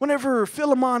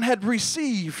Philemon had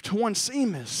received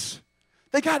Onesimus,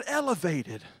 they got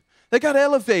elevated. They got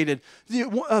elevated.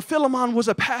 Philemon was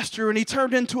a pastor, and he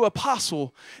turned into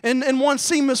apostle. And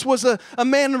Onesimus was a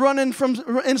man running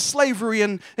in slavery,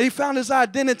 and he found his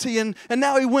identity, and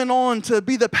now he went on to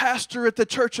be the pastor at the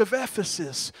church of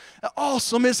Ephesus.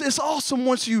 Awesome. It's awesome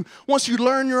once you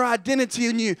learn your identity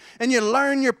and you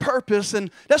learn your purpose. And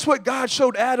that's what God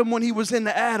showed Adam when he was in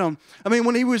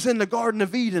when he was in the Garden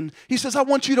of Eden. He says, I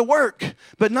want you to work,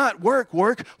 but not work.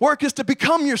 Work is to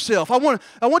become yourself. I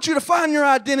want you to find your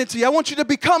identity. I want you to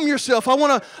become yourself. I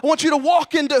want you to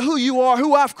walk into who you are,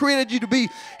 who I've created you to be.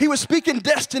 He was speaking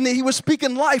destiny. He was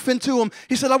speaking life into him.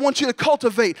 He said, I want you to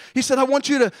cultivate. He said, I want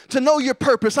you to know your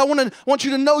purpose. I want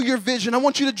you to know your vision. I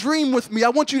want you to dream with me. I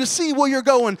want you to see where you're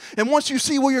going. And once you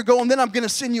see where you're going, then I'm going to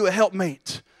send you a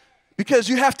helpmate. Because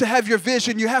you have to have your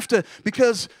vision. You have to,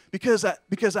 because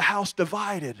a house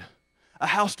divided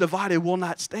will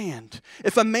not stand.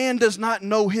 If a man does not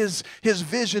know his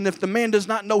vision, if the man does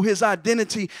not know his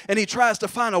identity, and he tries to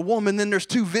find a woman, then there's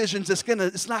two visions.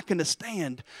 It's not going to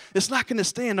stand. It's not going to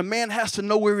stand. A man has to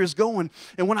know where he's going.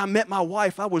 And when I met my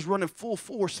wife, I was running full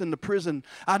force in the prison.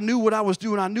 I knew what I was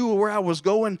doing. I knew where I was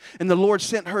going, and the Lord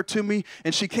sent her to me,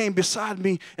 and she came beside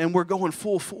me, and we're going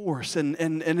full force, and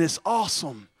it's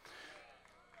awesome.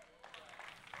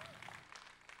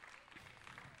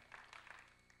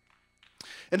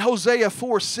 In Hosea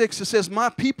 4:6, it says, my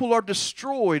people are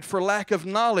destroyed for lack of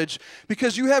knowledge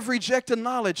because you have rejected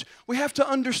knowledge. We have to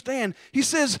understand. He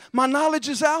says, my knowledge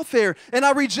is out there, and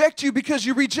I reject you because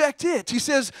you reject it. He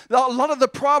says, a lot of the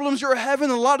problems you're having,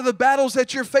 a lot of the battles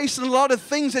that you're facing, a lot of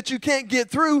things that you can't get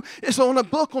through is on a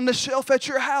book on the shelf at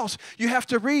your house. You have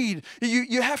to read.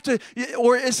 You have to,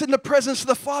 or it's in the presence of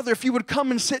the Father. If you would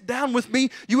come and sit down with me,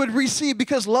 you would receive,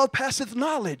 because love passeth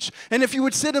knowledge. And if you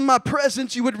would sit in my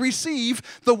presence, you would receive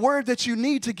the word that you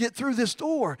need to get through this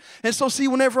door. And so, see,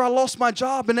 whenever I lost my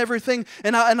job and everything,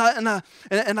 and I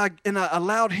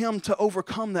allowed Him to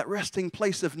overcome that resting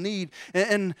place of need,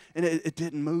 and it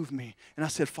didn't move me. And I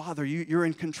said, Father, you're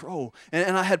in control.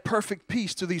 And I had perfect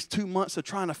peace through these 2 months of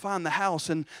trying to find the house.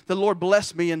 And the Lord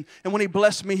blessed me. And when He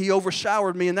blessed me, He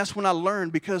overshowered me. And that's when I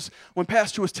learned, because when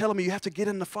Pastor was telling me, you have to get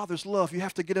in the Father's love. You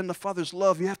have to get in the Father's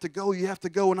love. You have to go. You have to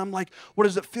go. And I'm like, what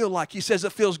does it feel like? He says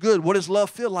it feels good. What does love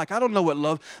feel like? I don't know what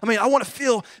love. I mean, I want to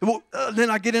feel. Then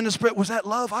I get in the Spirit. Was that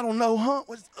love? I don't know, huh?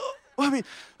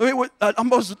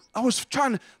 I was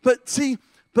trying to. But see,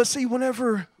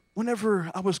 whenever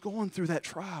I was going through that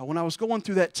trial, when I was going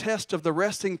through that test of the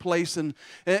resting place, and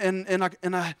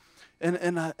I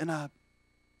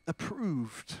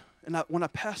approved. And when I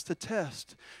passed the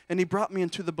test, and He brought me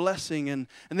into the blessing, and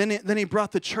then He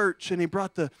brought the church, and He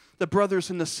brought the brothers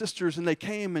and the sisters, and they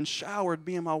came and showered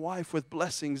me and my wife with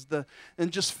blessings,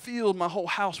 and just filled my whole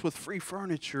house with free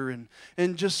furniture,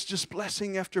 and just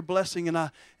blessing after blessing, and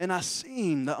I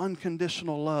seen the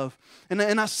unconditional love, and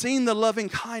I seen the loving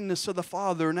kindness of the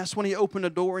Father, and that's when He opened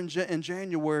a door in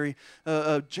January,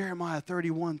 Jeremiah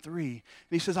 31:3, and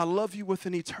He says, I love you with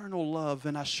an eternal love,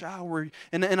 and I shower,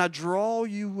 and I draw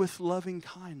you with loving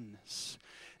kindness.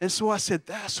 And so I said,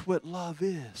 that's what love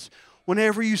is.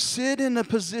 Whenever you sit in a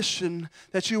position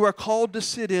that you are called to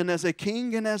sit in as a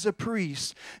king and as a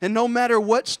priest, and no matter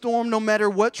what storm, no matter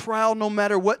what trial, no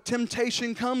matter what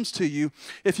temptation comes to you,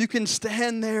 if you can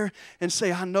stand there and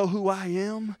say, I know who I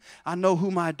am, I know who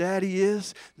my daddy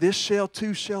is, this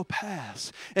too shall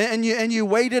pass. And you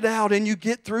wait it out, and you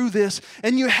get through this,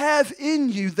 and you have in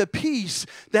you the peace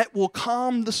that will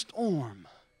calm the storm.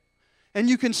 And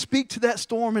you can speak to that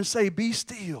storm and say, be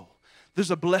still.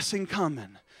 There's a blessing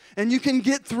coming. And you can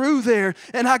get through there.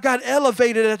 And I got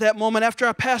elevated at that moment. After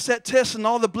I passed that test and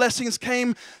all the blessings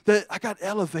came, that I got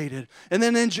elevated. And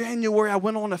then in January, I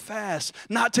went on a fast.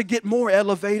 Not to get more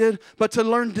elevated, but to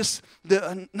learn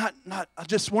I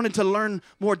just wanted to learn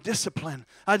more discipline.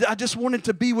 I just wanted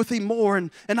to be with Him more.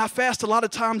 And I fast a lot of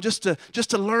time just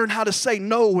to learn how to say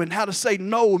no, and how to say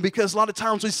no. Because a lot of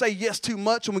times we say yes too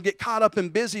much, and we get caught up in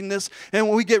busyness. And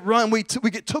when we get we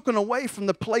get taken away from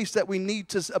the place that we need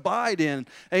to abide in.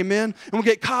 Amen. And we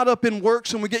get caught up in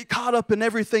works, and we get caught up in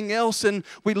everything else, and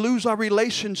we lose our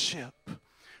relationship.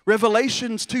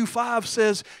 Revelations 2:5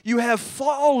 says, you have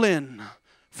fallen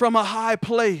from a high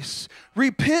place.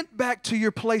 Repent back to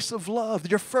your place of love,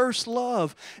 your first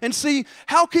love. And see,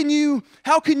 how can you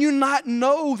not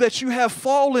know that you have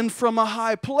fallen from a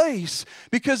high place?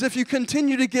 Because if you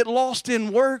continue to get lost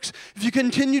in works, if you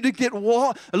continue to get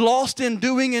lost in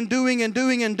doing,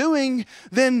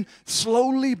 then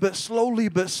slowly but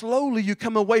slowly you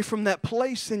come away from that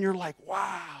place, and you're like,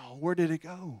 wow, where did it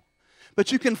go?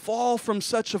 But you can fall from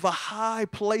such of a high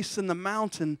place in the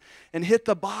mountain and hit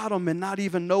the bottom and not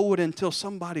even know it until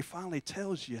somebody finally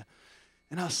tells you.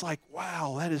 And I was like,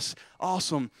 wow, that is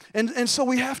awesome. And so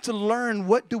we have to learn,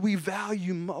 what do we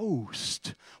value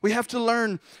most? We have to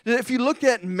learn that if you look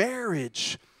at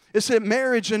marriage, it's at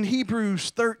marriage in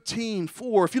Hebrews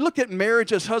 13:4. If you look at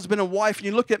marriage as husband and wife, and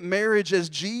you look at marriage as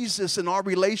Jesus and our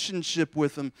relationship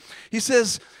with Him, He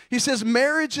says,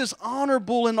 marriage is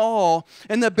honorable in all,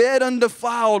 and the bed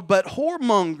undefiled, but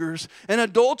whoremongers and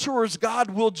adulterers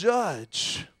God will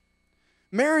judge.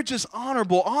 Marriage is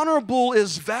honorable. Honorable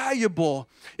is valuable.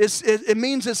 It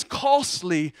means it's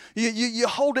costly. You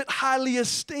hold it highly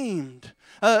esteemed.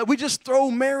 We just throw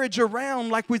marriage around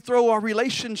like we throw our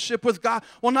relationship with God.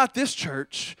 Well, not this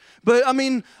church, but I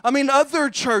mean other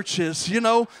churches. You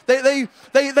know, they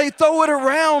throw it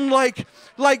around like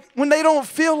when they don't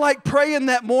feel like praying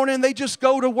that morning, they just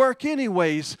go to work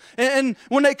anyways. And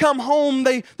when they come home,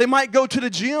 they might go to the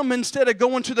gym instead of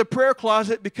going to the prayer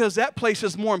closet, because that place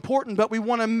is more important. But we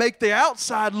want to make the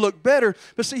outside look better.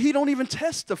 But see, He don't even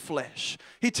test the flesh.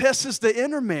 He tests the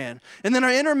inner man, and then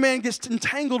our inner man gets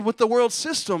entangled with the world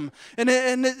system, and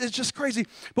it's just crazy.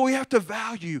 But we have to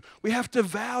value. We have to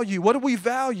value. What do we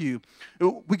value?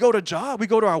 We go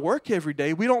to our work every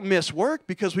day. We don't miss work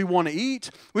because we want to eat.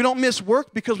 We don't miss work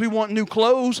work because we want new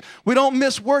clothes. We don't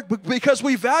miss work because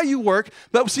we value work.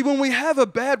 But see, when we have a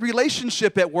bad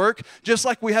relationship at work, just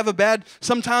like we have a bad,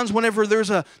 sometimes whenever there's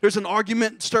an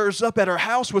argument stirs up at our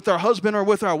house with our husband or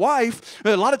with our wife,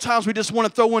 a lot of times we just want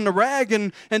to throw in the rag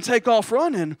and take off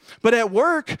running. But at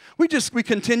work, we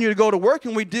continue to go to work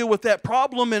and we deal with that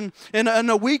problem, and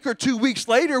a week or 2 weeks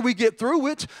later, we get through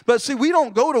it. But see, we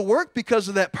don't go to work because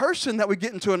of that person that we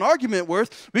get into an argument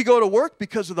with. We go to work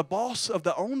because of the boss, of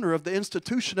the owner, of the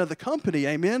institution, of the company.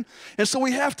 Amen? And so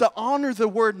we have to honor the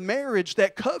word marriage,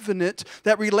 that covenant,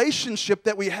 that relationship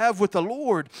that we have with the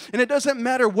Lord. And it doesn't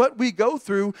matter what we go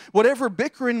through, whatever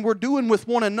bickering we're doing with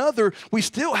one another, we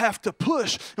still have to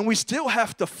push and we still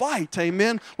have to fight.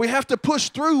 Amen? We have to push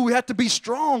through. We have to be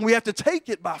strong. We have to take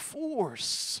it by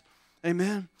force.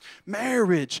 Amen?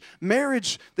 Marriage,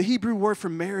 the Hebrew word for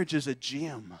marriage is a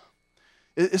gem.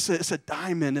 It's a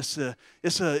diamond. It's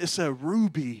a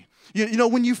ruby. You know,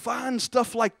 when you find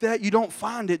stuff like that, you don't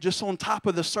find it just on top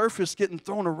of the surface getting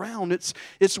thrown around.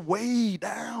 It's way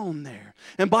down there.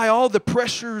 And by all the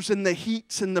pressures and the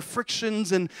heats and the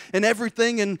frictions and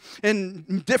everything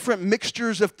and different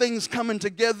mixtures of things coming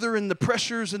together and the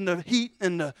pressures and the heat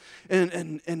and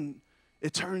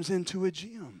it turns into a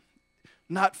gem.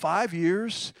 Not 5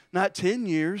 years, not 10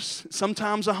 years,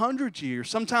 sometimes 100 years.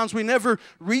 Sometimes we never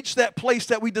reach that place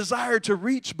that we desire to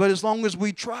reach, but as long as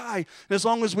we try and as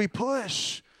long as we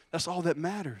push, that's all that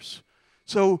matters.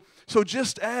 So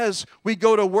just as we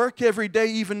go to work every day,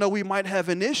 even though we might have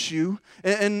an issue,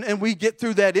 and we get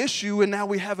through that issue, and now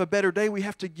we have a better day, we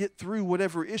have to get through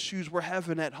whatever issues we're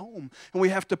having at home. And we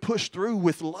have to push through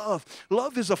with love.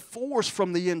 Love is a force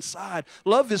from the inside.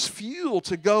 Love is fuel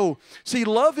to go. See,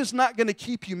 love is not going to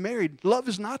keep you married. Love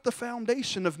is not the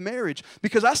foundation of marriage,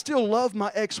 because I still love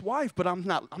my ex-wife, but I'm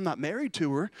not married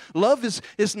to her. Love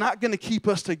is not going to keep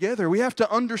us together. We have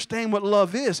to understand what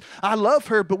love is. I love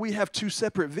her, but we have two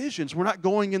separate visions. We're not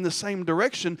going in the same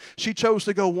direction. She chose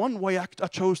to go one way. I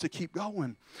chose to keep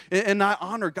going. And I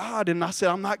honor God, and I said,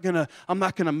 I'm not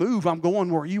gonna move. I'm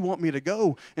going where you want me to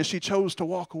go. And she chose to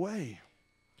walk away.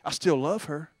 I still love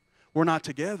her. We're not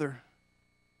together.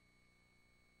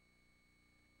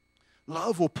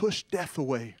 Love will push death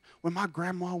away. When my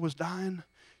grandma was dying,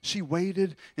 she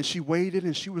waited and she waited,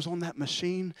 and she was on that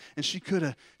machine, and she could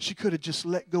have just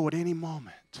let go at any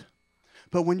moment.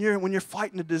 But when you're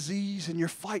fighting a disease and you're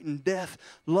fighting death,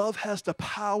 love has the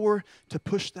power to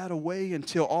push that away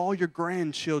until all your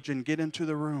grandchildren get into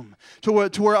the room. To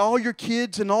where all your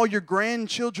kids and all your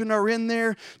grandchildren are in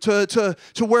there. To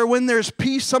where when there's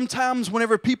peace, sometimes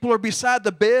whenever people are beside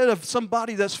the bed of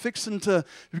somebody that's fixing to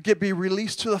be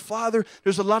released to the Father,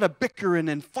 there's a lot of bickering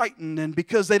and fighting, and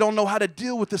because they don't know how to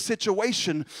deal with the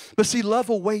situation. But see, love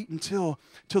will wait until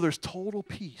there's total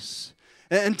peace.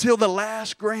 Until the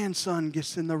last grandson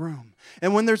gets in the room.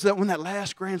 And when that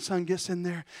last grandson gets in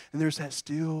there, and there's that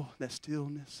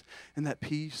stillness and that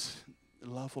peace,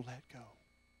 love will let go.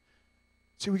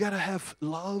 See, we got to have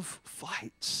love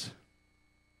fights.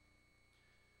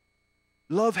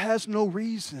 Love has no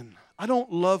reason. I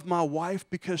don't love my wife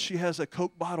because she has a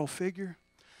Coke bottle figure.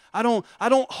 I don't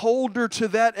hold her to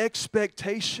that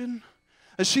expectation.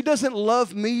 And she doesn't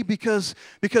love me because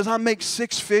I make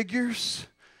six figures.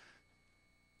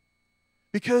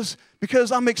 Because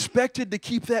I'm expected to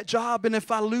keep that job, and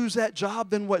if I lose that job,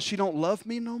 then what, she don't love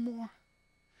me no more?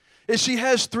 If she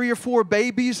has 3 or 4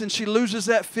 babies and she loses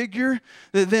that figure,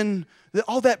 then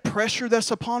all that pressure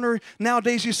that's upon her.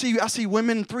 Nowadays, I see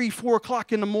women 3, 4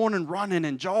 o'clock in the morning running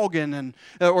and jogging, and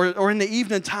or in the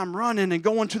evening time running and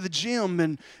going to the gym,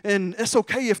 and it's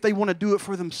okay if they want to do it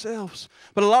for themselves.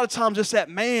 But a lot of times it's that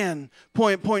man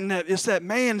pointing at, it's that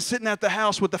man sitting at the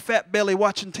house with the fat belly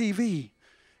watching TV.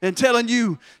 And telling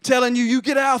you, you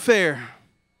get out there.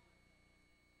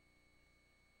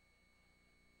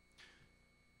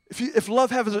 If love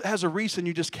has a reason,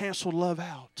 you just cancel love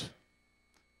out.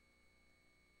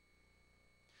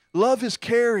 Love is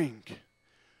caring.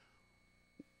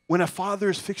 When a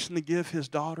father is fixing to give his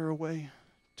daughter away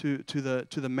to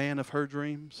the man of her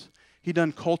dreams, he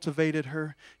done cultivated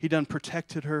her. He done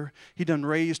protected her. He done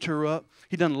raised her up.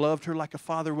 He done loved her like a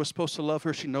father was supposed to love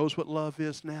her. She knows what love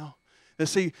is now. And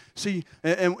see,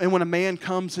 and when a man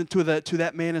comes to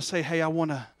that man and say, "Hey, I want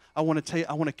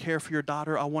to care for your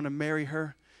daughter. I want to marry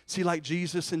her." See, like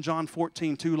Jesus in John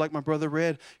 14:2, like my brother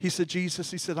read, he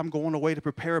said, I'm going away to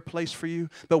prepare a place for you,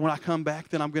 but when I come back,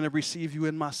 then I'm going to receive you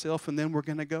in myself, and then we're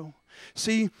going to go.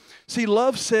 See,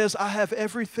 love says, I have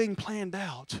everything planned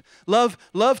out. Love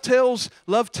tells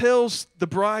the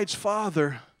bride's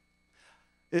father,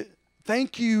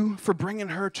 thank you for bringing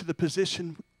her to the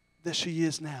position that she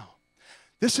is now.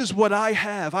 This is what I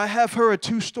have. I have her a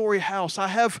 2-story house. I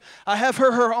have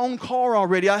her own car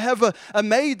already. I have a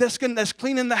maid that's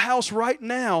cleaning the house right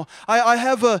now. I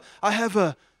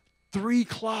have 3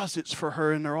 closets for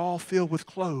her, and they're all filled with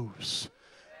clothes.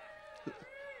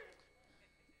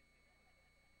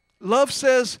 Love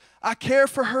says, I care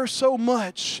for her so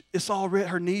much,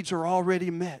 her needs are already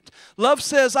met. Love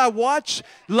says,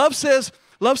 Love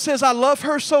says, I love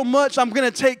her so much, I'm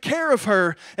going to take care of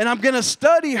her, and I'm going to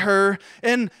study her,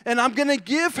 and I'm going to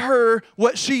give her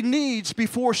what she needs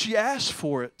before she asks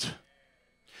for it.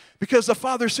 Because the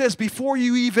Father says, before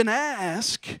you even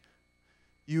ask,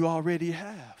 you already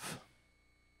have.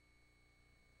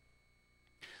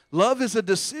 Love is a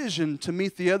decision to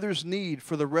meet the other's need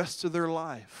for the rest of their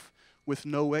life with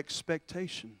no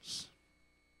expectations.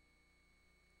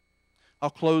 I'll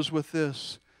close with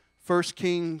this. 1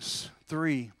 Kings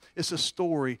 3. It's a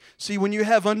story. See, when you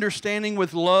have understanding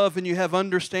with love and you have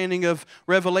understanding of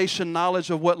revelation knowledge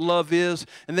of what love is,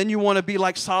 and then you want to be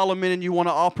like Solomon and you want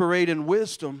to operate in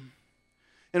wisdom.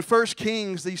 In 1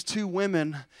 Kings, these 2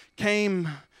 women came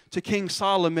to King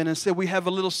Solomon and said, we have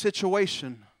a little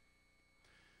situation.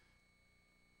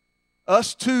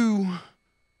 Us 2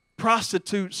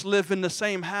 prostitutes live in the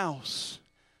same house.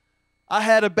 I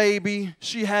had a baby.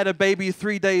 She had a baby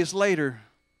 3 days later.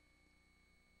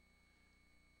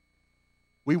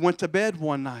 We went to bed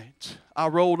one night. I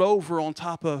rolled over on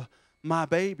top of my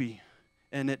baby,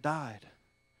 and it died.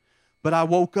 But I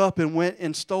woke up and went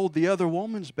and stole the other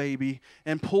woman's baby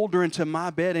and pulled her into my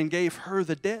bed and gave her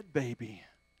the dead baby.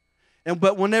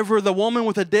 But whenever the woman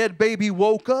with the dead baby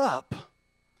woke up,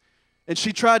 and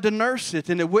she tried to nurse it,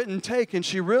 and it wouldn't take, and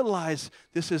she realized,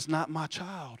 this is not my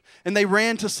child. And they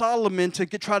ran to Solomon to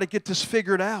try to get this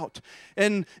figured out.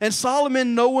 And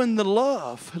Solomon knowing the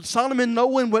love, Solomon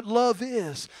knowing what love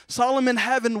is, Solomon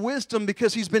having wisdom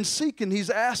because he's been seeking, he's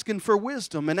asking for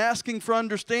wisdom and asking for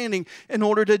understanding in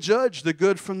order to judge the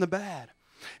good from the bad.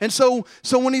 And so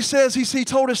when he says, he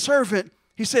told his servant,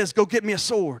 he says, go get me a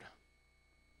sword.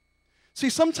 See,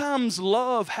 sometimes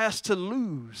love has to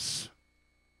lose.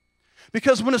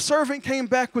 Because when a servant came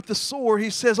back with the sword, he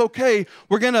says, okay,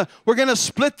 we're gonna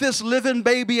split this living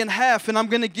baby in half, and I'm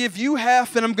going to give you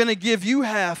half, and I'm going to give you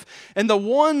half. And the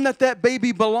one that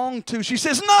baby belonged to, she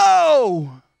says,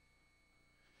 no,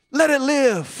 let it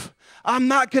live. I'm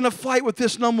not going to fight with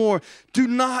this no more. Do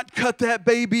not cut that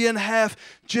baby in half.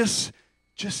 Just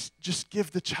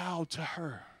give the child to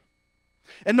her.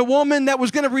 And the woman that was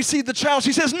going to receive the child,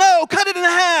 she says, no, cut it in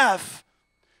half.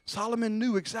 Solomon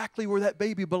knew exactly where that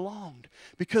baby belonged.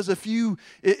 Because if you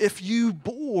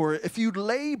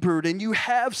labored and you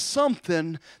have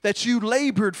something that you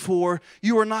labored for,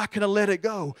 you are not going to let it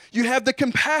go. You have the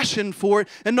compassion for it,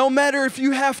 and no matter if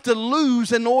you have to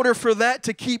lose in order for that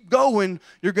to keep going,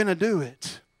 you're going to do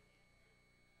it.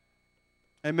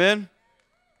 Amen?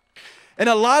 And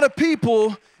a lot of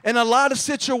people in a lot of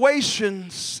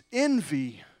situations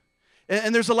envy.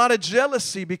 And there's a lot of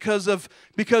jealousy because of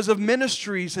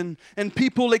ministries and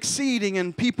people exceeding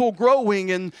and people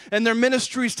growing and their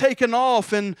ministries taking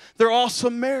off and their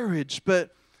awesome marriage.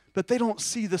 But they don't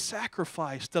see the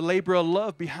sacrifice, the labor of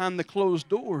love behind the closed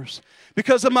doors.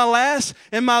 Because in my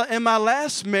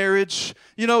last marriage,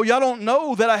 y'all don't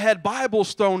know that I had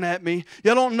Bibles thrown at me.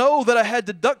 Y'all don't know that I had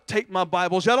to duct tape my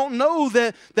Bibles. Y'all don't know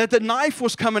that the knife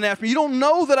was coming after me. You don't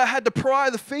know that I had to pry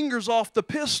the fingers off the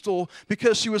pistol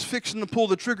because she was fixing to pull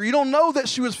the trigger. You don't know that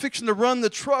she was fixing to run the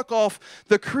truck off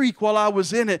the creek while I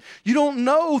was in it. You don't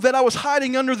know that I was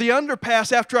hiding under the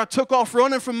underpass after I took off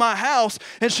running from my house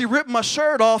and she ripped my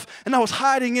shirt off. And I was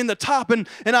hiding in the top, and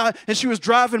she was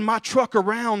driving my truck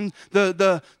around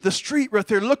the street right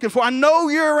there looking for. I know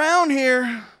you're around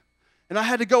here. And I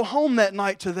had to go home that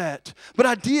night to that. But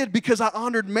I did because I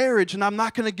honored marriage, and I'm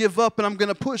not going to give up, and I'm going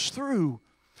to push through.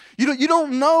 You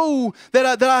don't know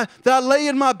that I lay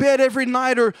in my bed every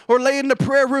night or lay in the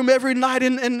prayer room every night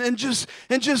and just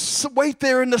wait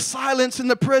there in the silence in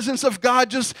the presence of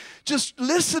God, just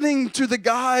listening to the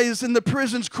guys in the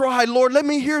prisons cry. Lord, let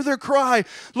me hear their cry.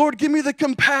 Lord, give me the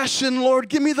compassion. Lord,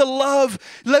 give me the love.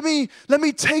 Let me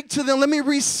take to them. Let me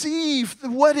receive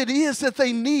what it is that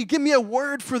they need. Give me a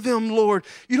word for them, Lord.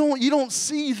 You don't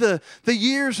see the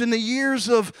years and the years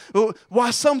of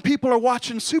why some people are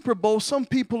watching Super Bowl, some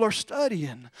people are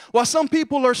studying. While some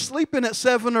people are sleeping at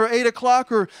 7 or 8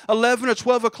 o'clock or 11 or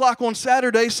 12 o'clock on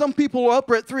Saturday, some people are up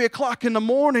at 3 o'clock in the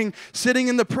morning sitting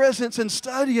in the presence and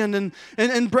studying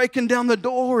and breaking down the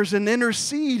doors and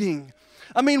interceding.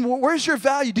 I mean, where's your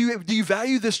value? Do you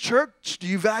value this church? Do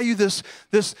you value this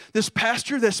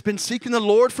pastor that's been seeking the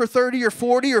Lord for 30 or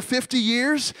 40 or 50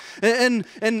 years? And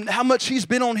how much he's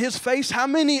been on his face? How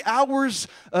many hours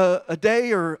a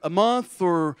day or a month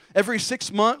or every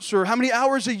 6 months or how many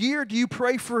hours a year do you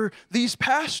pray for these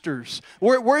pastors?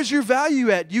 Where's your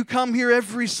value at? You come here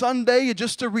every Sunday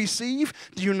just to receive?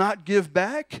 Do you not give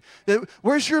back?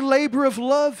 Where's your labor of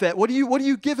love at? What are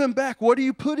you giving back? What are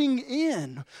you putting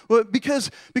in? Well,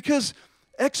 because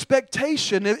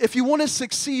expectation, if you want to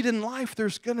succeed in life,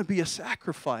 there's going to be a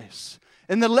sacrifice.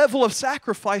 And the level of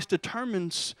sacrifice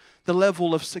determines the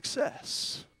level of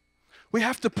success. We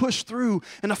have to push through,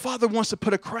 and the Father wants to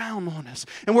put a crown on us.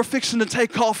 And we're fixing to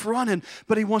take off running,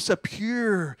 but He wants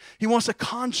He wants a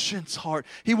conscience heart.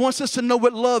 He wants us to know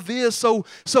what love is. So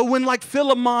when like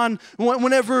Philemon,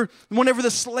 whenever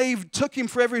the slave took him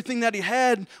for everything that he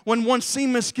had, when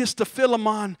Onesimus gets to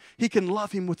Philemon, he can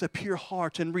love him with a pure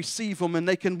heart and receive him, and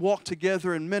they can walk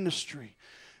together in ministry.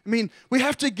 I mean, we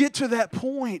have to get to that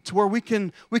point where we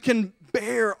can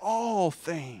bear all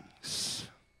things.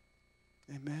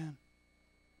 Amen.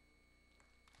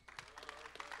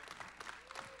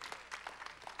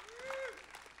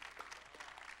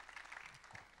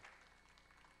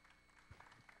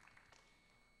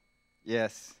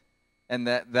 Yes, and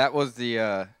that was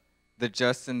the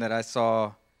Justin that I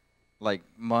saw like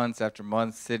months after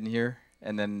months sitting here,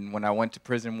 and then when I went to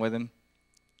prison with him,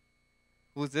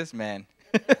 who's this man?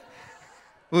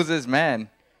 Who's this man?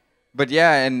 But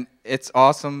yeah, and it's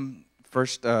awesome.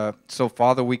 First, so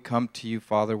Father, we come to you,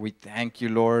 Father. We thank you,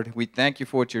 Lord. We thank you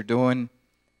for what you're doing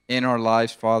in our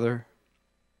lives, Father.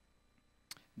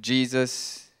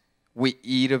 Jesus, we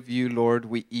eat of you, Lord.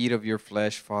 We eat of your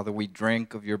flesh, Father. We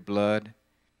drink of your blood.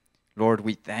 Lord,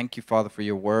 we thank you, Father, for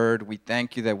your word. We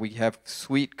thank you that we have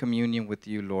sweet communion with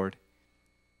you, Lord.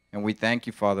 And we thank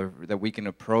you, Father, that we can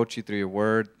approach you through your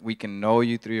word. We can know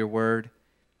you through your word.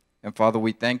 And Father,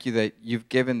 we thank you that you've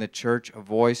given the church a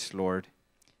voice, Lord.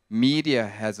 Media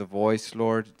has a voice,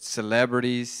 Lord.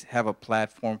 Celebrities have a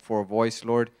platform for a voice,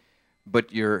 Lord.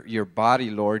 But your body,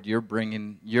 Lord, you're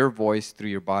bringing your voice through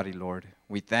your body, Lord.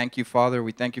 We thank you, Father.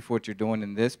 We thank you for what you're doing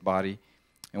in this body.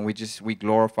 And we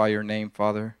glorify your name,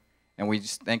 Father. And we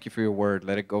just thank you for your word.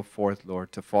 Let it go forth,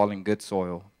 Lord, to fall in good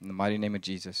soil. In the mighty name of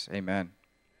Jesus, amen.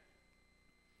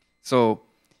 So,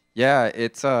 yeah,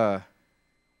 it's,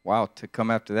 wow, to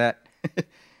come after that.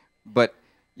 But,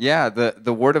 yeah,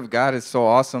 the word of God is so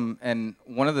awesome. And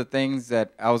one of the things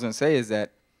that I was going to say is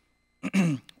that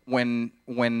when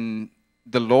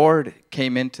the Lord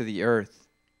came into the earth,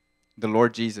 the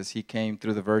Lord Jesus, he came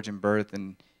through the virgin birth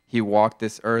and he walked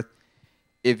this earth.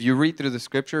 If you read through the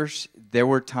scriptures, there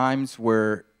were times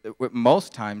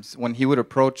most times, when he would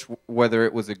approach, whether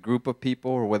it was a group of people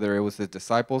or whether it was his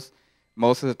disciples,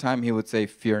 most of the time he would say,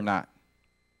 "Fear not.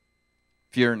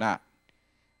 Fear not."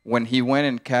 When he went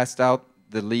and cast out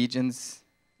the legions,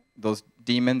 those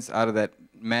demons out of that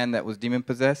man that was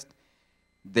demon-possessed,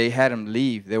 they had him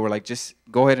leave. They were like, just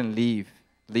go ahead and leave.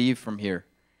 Leave from here.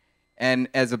 And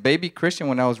as a baby Christian,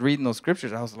 when I was reading those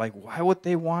scriptures, I was like, why would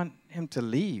they want him to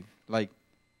leave? Like,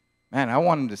 man, I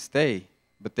want him to stay,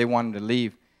 but they want him to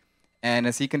leave. And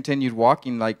as he continued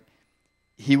walking, like,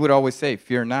 he would always say,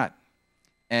 "Fear not."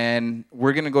 And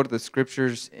we're going to go to the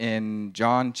scriptures in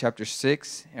John chapter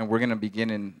 6, and we're going to begin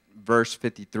in verse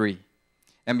 53.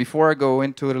 And before I go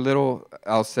into it a little,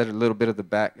 I'll set a little bit of the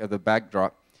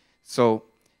backdrop. So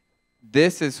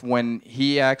this is when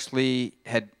he actually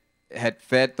had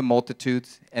fed the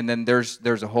multitudes, and then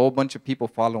there's a whole bunch of people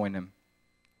following him.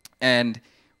 And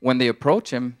when they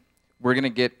approach him, we're gonna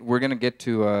get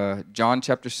to John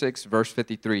chapter 6, verse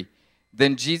 53.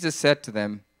 Then Jesus said to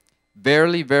them,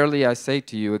 "Verily, verily, I say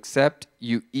to you, except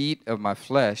you eat of my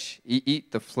flesh,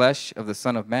 eat the flesh of the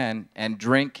Son of Man, and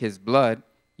drink his blood,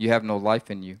 you have no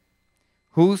life in you.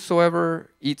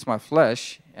 Whosoever eats my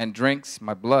flesh and drinks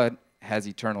my blood has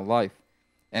eternal life,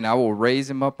 and I will raise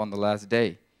him up on the last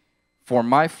day. For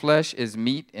my flesh is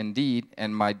meat indeed,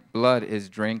 and my blood is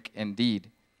drink indeed.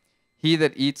 He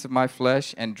that eats of my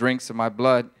flesh and drinks of my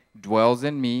blood dwells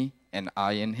in me, and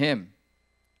I in him.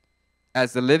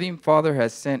 As the living Father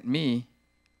has sent me,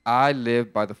 I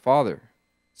live by the Father.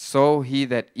 So he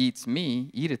that eateth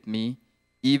me,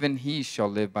 even he shall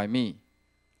live by me.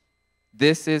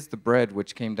 This is the bread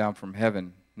which came down from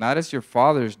heaven, not as your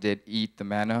fathers did eat the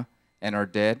manna and are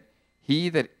dead. He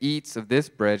that eats of this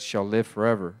bread shall live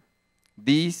forever."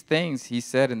 These things he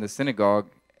said in the synagogue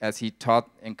as he taught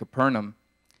in Capernaum.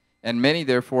 And many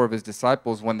therefore of his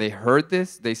disciples, when they heard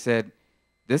this, they said,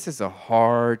 "This is a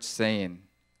hard saying.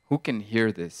 Who can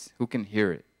hear this? Who can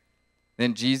hear it?"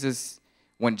 Then Jesus,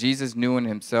 When Jesus knew in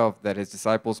himself that his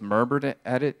disciples murmured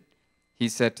at it, he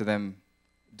said to them,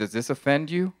 "Does this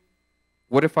offend you?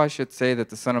 What if I should say that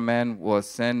the Son of Man will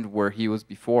ascend where he was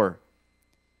before?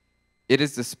 It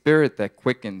is the Spirit that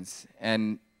quickens,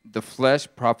 and the flesh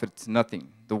profits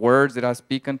nothing. The words that I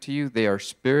speak unto you, they are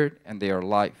spirit and they are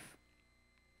life."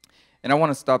 And I want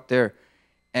to stop there.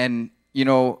 And, you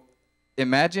know,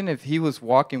 imagine if he was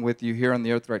walking with you here on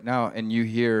the earth right now and you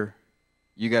hear,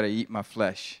 "You got to eat my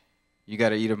flesh. You got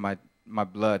to eat of my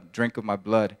blood, drink of my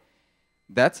blood."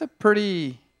 That's a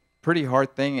pretty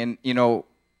hard thing. And, you know,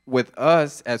 with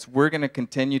us, as we're going to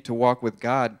continue to walk with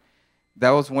God,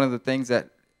 that was one of the things that,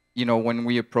 you know, when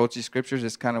we approach these scriptures,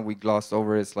 it's kind of, we gloss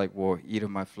over. It's like, well, eat of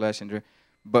my flesh and drink.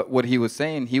 But what he was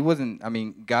saying, he wasn't, I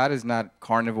mean, God is not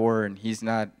carnivore and he's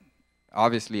not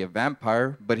obviously a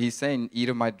vampire, but he's saying, eat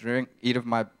of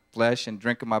my flesh and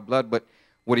drink of my blood. But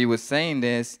what he was saying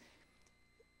is,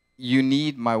 you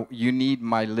need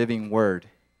my living word.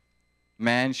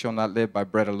 Man shall not live by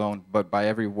bread alone, but by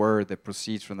every word that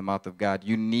proceeds from the mouth of God.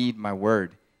 You need my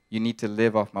word. You need to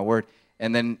live off my word.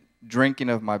 And then drinking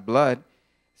of my blood,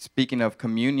 speaking of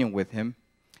communion with him.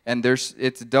 And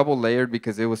it's double layered,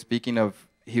 because it was speaking of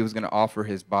he was going to offer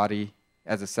his body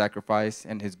as a sacrifice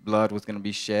and his blood was going to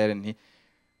be shed.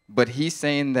 But he's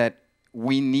saying that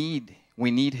we need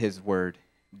his word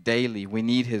daily. We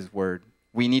need his word.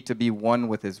 We need to be one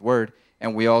with his word,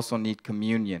 and we also need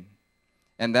communion.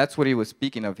 And that's what he was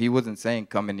speaking of. He wasn't saying,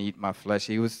 "Come and eat my flesh."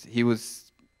 He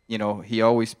was, you know, he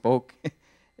always spoke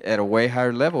at a way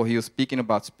higher level. He was speaking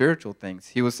about spiritual things.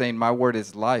 He was saying, "My word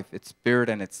is life. It's spirit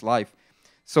and it's life."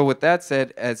 So with that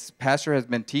said, as Pastor has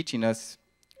been teaching us,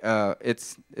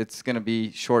 it's going to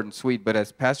be short and sweet, but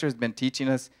as Pastor has been teaching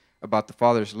us about the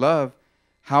Father's love,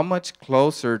 how much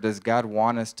closer does God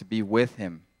want us to be with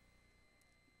him?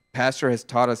 Pastor has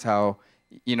taught us how,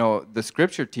 you know, the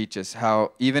scripture teaches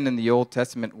how even in the Old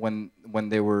Testament, when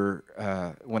they were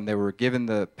given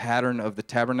the pattern of the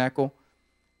tabernacle,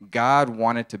 God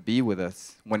wanted to be with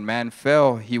us. When man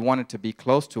fell, he wanted to be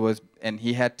close to us, and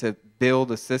he had to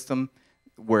build a system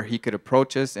where he could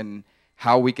approach us and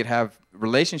how we could have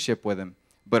relationship with him.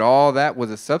 But all that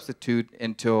was a substitute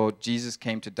until Jesus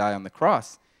came to die on the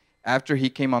cross. After he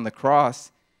came on the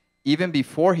cross, even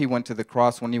before he went to the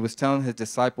cross, when he was telling his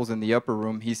disciples in the upper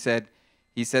room, he said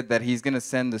that he's going to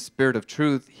send the Spirit of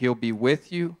truth. He'll be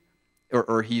with you,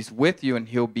 or he's with you, and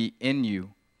he'll be in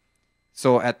you.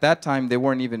 So at that time, they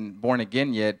weren't even born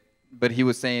again yet, but he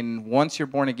was saying, once you're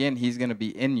born again, he's going to be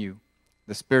in you,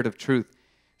 the Spirit of truth.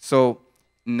 So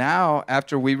now,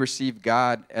 after we receive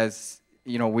God, as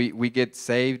you know, we get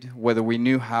saved, whether we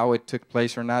knew how it took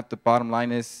place or not, the bottom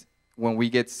line is, when we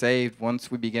get saved, once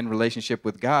we begin relationship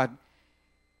with God,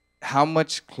 how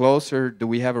much closer do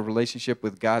we have a relationship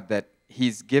with God that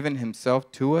he's given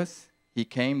himself to us? He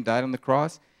came, died on the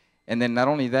cross, and then not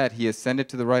only that, he ascended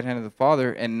to the right hand of the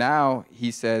Father, and now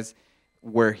he says,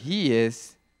 where he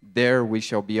is, there we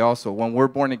shall be also. When we're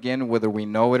born again, whether we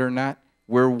know it or not,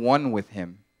 we're one with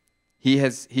him.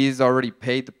 He's already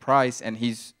paid the price, and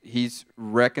he's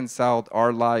reconciled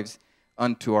our lives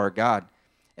unto our God.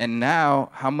 And now,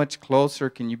 how much closer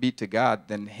can you be to God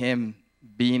than him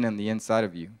being on the inside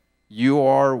of you? You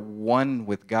are one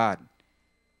with God.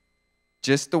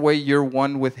 Just the way you're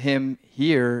one with him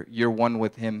here, you're one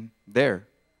with him there.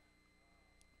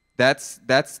 That's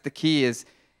the key is,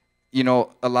 you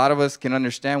know, a lot of us can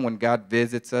understand when God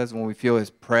visits us, when we feel his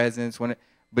presence,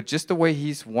 but just the way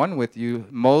he's one with you.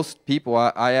 Most people,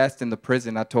 I asked in the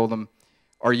prison, I told them,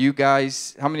 how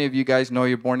many of you guys know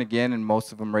you're born again? And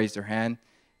most of them raised their hand.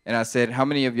 And I said, how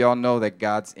many of y'all know that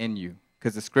God's in you?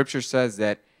 Because the scripture says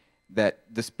that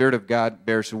the Spirit of God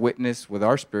bears witness with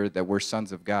our spirit that we're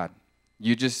sons of God.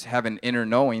 You just have an inner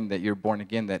knowing that you're born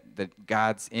again, that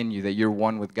God's in you, that you're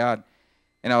one with God.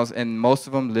 And most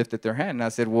of them lifted their hand. And I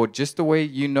said, well, just the way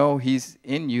you know he's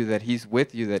in you, that he's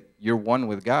with you, that you're one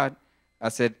with God, I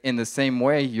said, in the same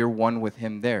way, you're one with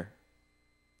him there.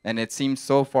 And it seems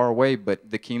so far away, but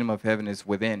the kingdom of heaven is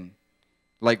within.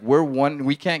 Like, we're one.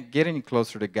 We can't get any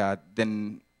closer to God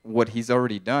than what he's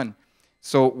already done.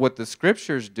 So what the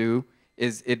scriptures do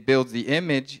is it builds the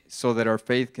image so that our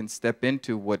faith can step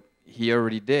into what he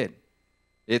already did.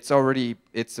 It's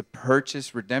a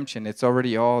purchase redemption. It's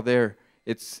already all there.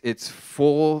 It's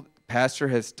full. Pastor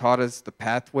has taught us the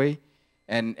pathway,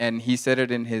 and he said it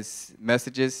in his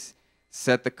messages,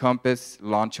 set the compass,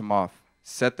 launch him off.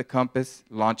 Set the compass,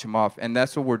 launch him off. And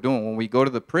that's what we're doing. When we go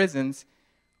to the prisons,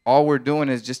 all we're doing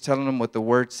is just telling them what the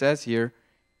word says here,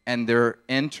 and they're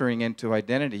entering into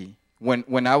identity.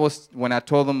 When I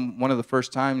told them one of the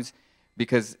first times,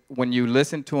 because when you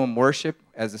listen to them worship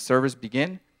as the service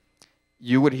begin,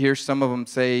 you would hear some of them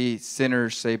say,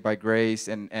 sinners saved by grace,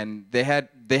 and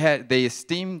they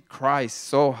esteemed Christ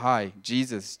so high.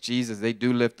 Jesus, they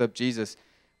do lift up Jesus.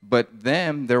 But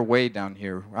them, they're way down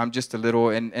here. I'm just a little,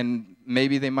 and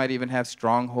maybe they might even have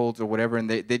strongholds or whatever, and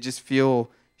they just feel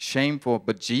shameful.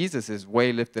 But Jesus is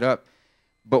way lifted up.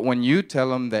 But when you tell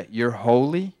them that you're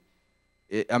holy,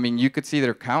 I mean, you could see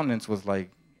their countenance was like,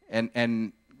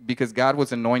 and because God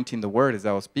was anointing the word as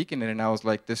I was speaking it, and I was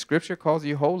like, the scripture calls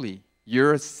you holy.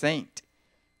 You're a saint.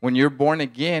 When you're born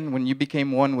again, when you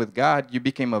became one with God, you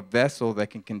became a vessel that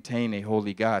can contain a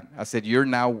holy God. I said, you're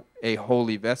now a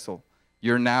holy vessel.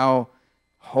 You're now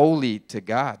holy to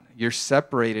God. You're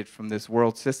separated from this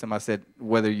world system. I said,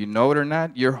 whether you know it or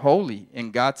not, you're holy.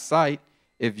 In God's sight,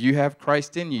 if you have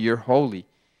Christ in you, you're holy.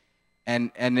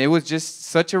 And it was just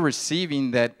such a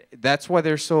receiving that's why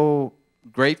they're so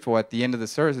grateful at the end of the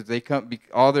service. They come,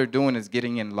 all they're doing is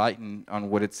getting enlightened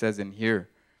on what it says in here.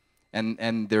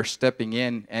 And they're stepping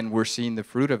in, and we're seeing the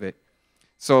fruit of it.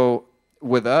 So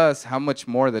with us, how much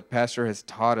more that Pastor has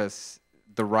taught us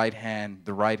the right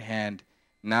hand.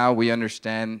 Now we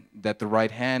understand that the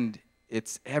right hand,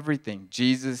 it's everything.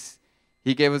 Jesus,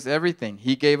 he gave us everything.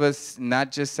 He gave us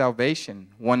not just salvation.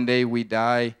 One day we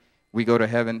die, we go to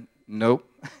heaven. Nope.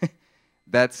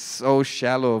 That's so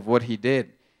shallow of what he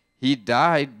did. He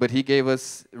died, but he gave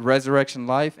us resurrection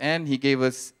life, and he gave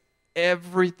us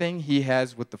everything he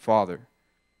has with the Father.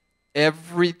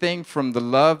 Everything from the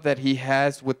love that he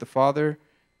has with the Father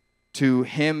to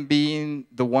him being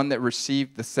the one that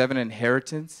received the 7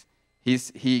 inheritance.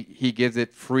 He gives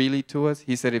it freely to us.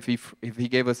 He said if he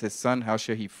gave us his son, how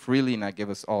shall he freely not give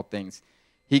us all things?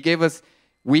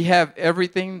 We have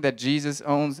everything that Jesus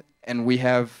owns, and we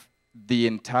have the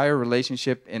entire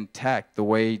relationship intact the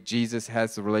way Jesus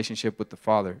has the relationship with the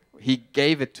Father. He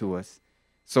gave it to us.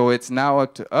 So it's now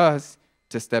up to us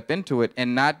to step into it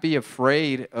and not be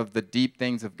afraid of the deep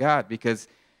things of God. Because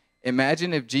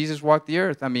imagine if Jesus walked the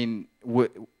earth. I mean,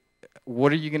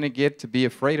 what are you going to get to be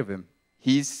afraid of him?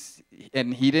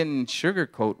 And he didn't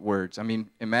sugarcoat words. I mean,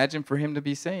 imagine for him to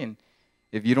be saying,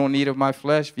 if you don't eat of my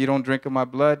flesh, if you don't drink of my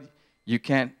blood, you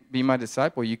can't be my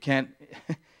disciple. You can't.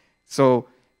 So,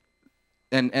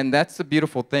 and that's the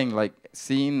beautiful thing, like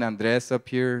seeing Andres up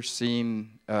here,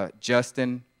 seeing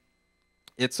Justin.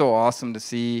 It's so awesome to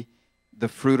see the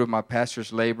fruit of my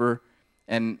pastor's labor.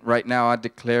 And right now I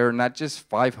declare not just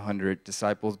 500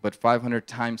 disciples, but 500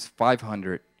 times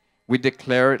 500. We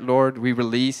declare it, Lord. We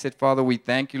release it, Father. We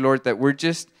thank you, Lord, that we're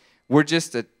just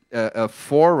a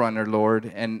forerunner,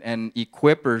 Lord, and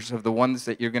equippers of the ones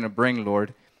that you're going to bring,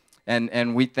 Lord.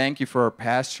 And we thank you for our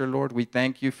pastor, Lord. We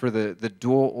thank you for the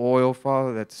dual oil,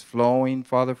 Father, that's flowing,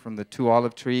 Father, from the 2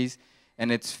 olive trees.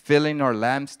 And it's filling our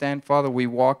lampstand, Father. We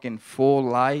walk in full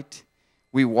light.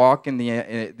 We walk in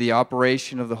the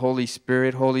operation of the Holy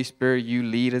Spirit. Holy Spirit, you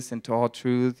lead us into all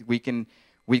truth. We can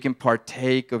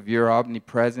partake of your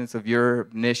omnipresence, of your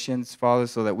omniscience, Father,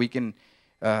 so that we can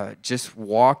just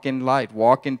walk in light,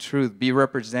 walk in truth, be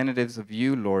representatives of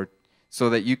you, Lord, so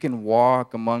that you can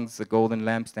walk amongst the golden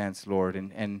lampstands, Lord,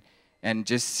 and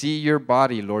just see your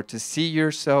body, Lord, to see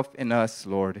yourself in us,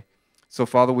 Lord. So,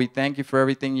 Father, we thank you for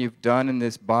everything you've done in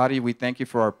this body. We thank you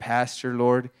for our pastor,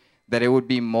 Lord, that it would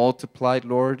be multiplied,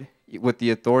 Lord, with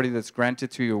the authority that's granted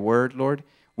through your word, Lord.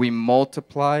 We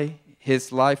multiply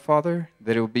his life, Father,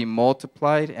 that it would be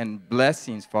multiplied, and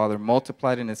blessings, Father,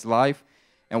 multiplied in his life.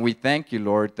 And we thank you,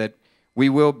 Lord, that we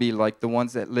will be like the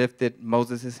ones that lifted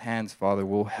Moses' hands, Father.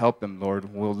 We'll help him,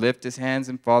 Lord. We'll lift his hands,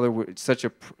 and Father, it's such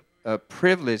a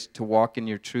privilege to walk in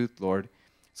your truth, Lord.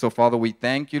 So, Father, we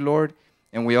thank you, Lord.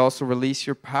 And we also release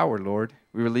your power, Lord.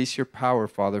 We release your power,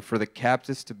 Father, for the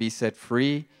captives to be set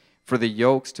free, for the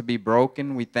yokes to be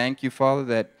broken. We thank you, Father,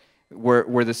 that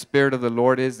where the Spirit of the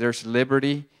Lord is, there's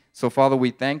liberty. So, Father,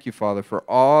 we thank you, Father, for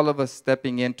all of us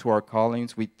stepping into our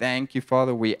callings. We thank you,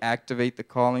 Father. We activate the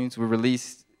callings. We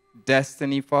release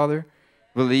destiny, Father.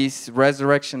 Release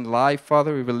resurrection life,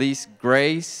 Father. We release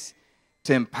grace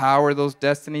to empower those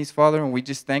destinies, Father. And we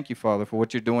just thank you, Father, for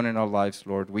what you're doing in our lives,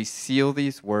 Lord. We seal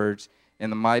these words in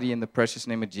the mighty and the precious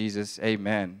name of Jesus.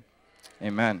 Amen.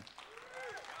 Amen.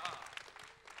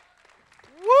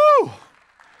 Woo!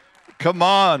 Come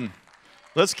on.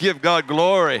 Let's give God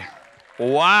glory.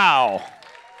 Wow.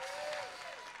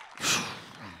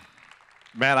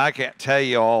 Man, I can't tell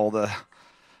you all the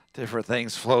different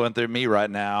things flowing through me right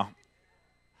now.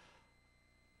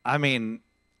 I mean,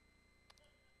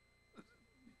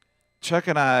 Chuck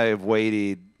and I have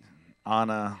waited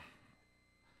on a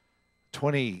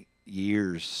 20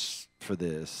 years for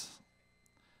this.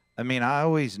 I mean, I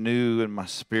always knew in my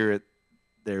spirit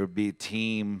there would be a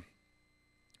team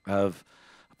of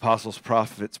apostles,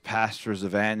 prophets, pastors,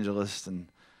 evangelists. And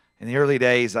in the early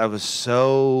days, I was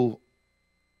so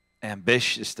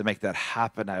ambitious to make that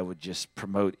happen. I would just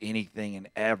promote anything and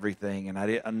everything, and I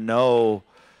didn't know.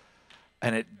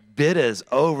 And it bit us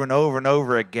over and over and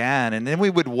over again. And then we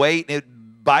would wait, and it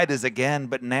would bite us again.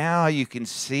 But now you can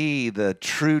see the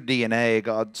true DNA.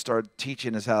 God started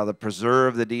teaching us how to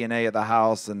preserve the DNA of the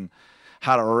house and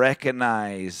how to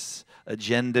recognize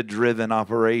agenda-driven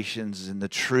operations and the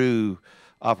true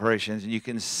operations. And you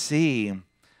can see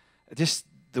just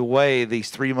the way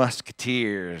these three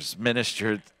Musketeers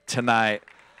ministered tonight.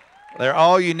 They're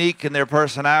all unique in their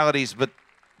personalities, but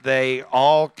they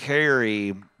all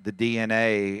carry the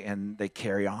DNA and they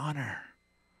carry honor.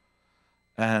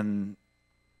 And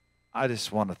I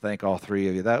just want to thank all three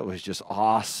of you. That was just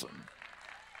awesome.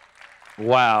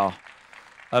 Wow.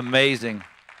 Amazing.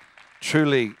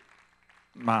 Truly,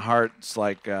 my heart's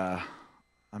like,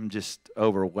 I'm just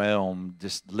overwhelmed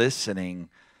just listening.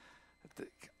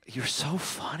 You're so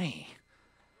funny.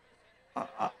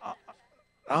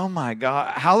 Oh my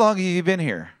God. How long have you been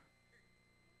here?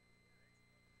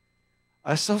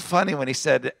 It's so funny when he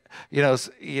said,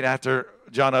 after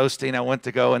John Osteen, I went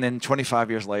to go, and then 25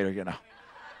 years later,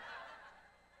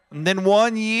 And then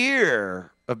 1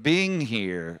 year of being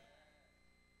here,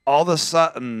 all of a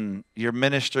sudden, you're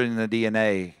ministering the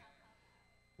DNA.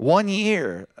 1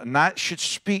 year. And that should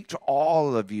speak to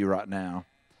all of you right now.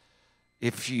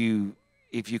 If you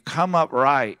come up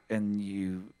right and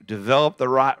you develop the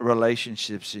right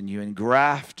relationships and you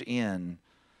engraft in,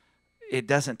 it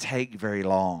doesn't take very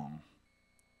long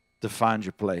to find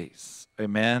your place.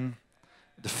 Amen?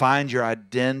 To find your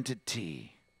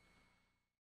identity.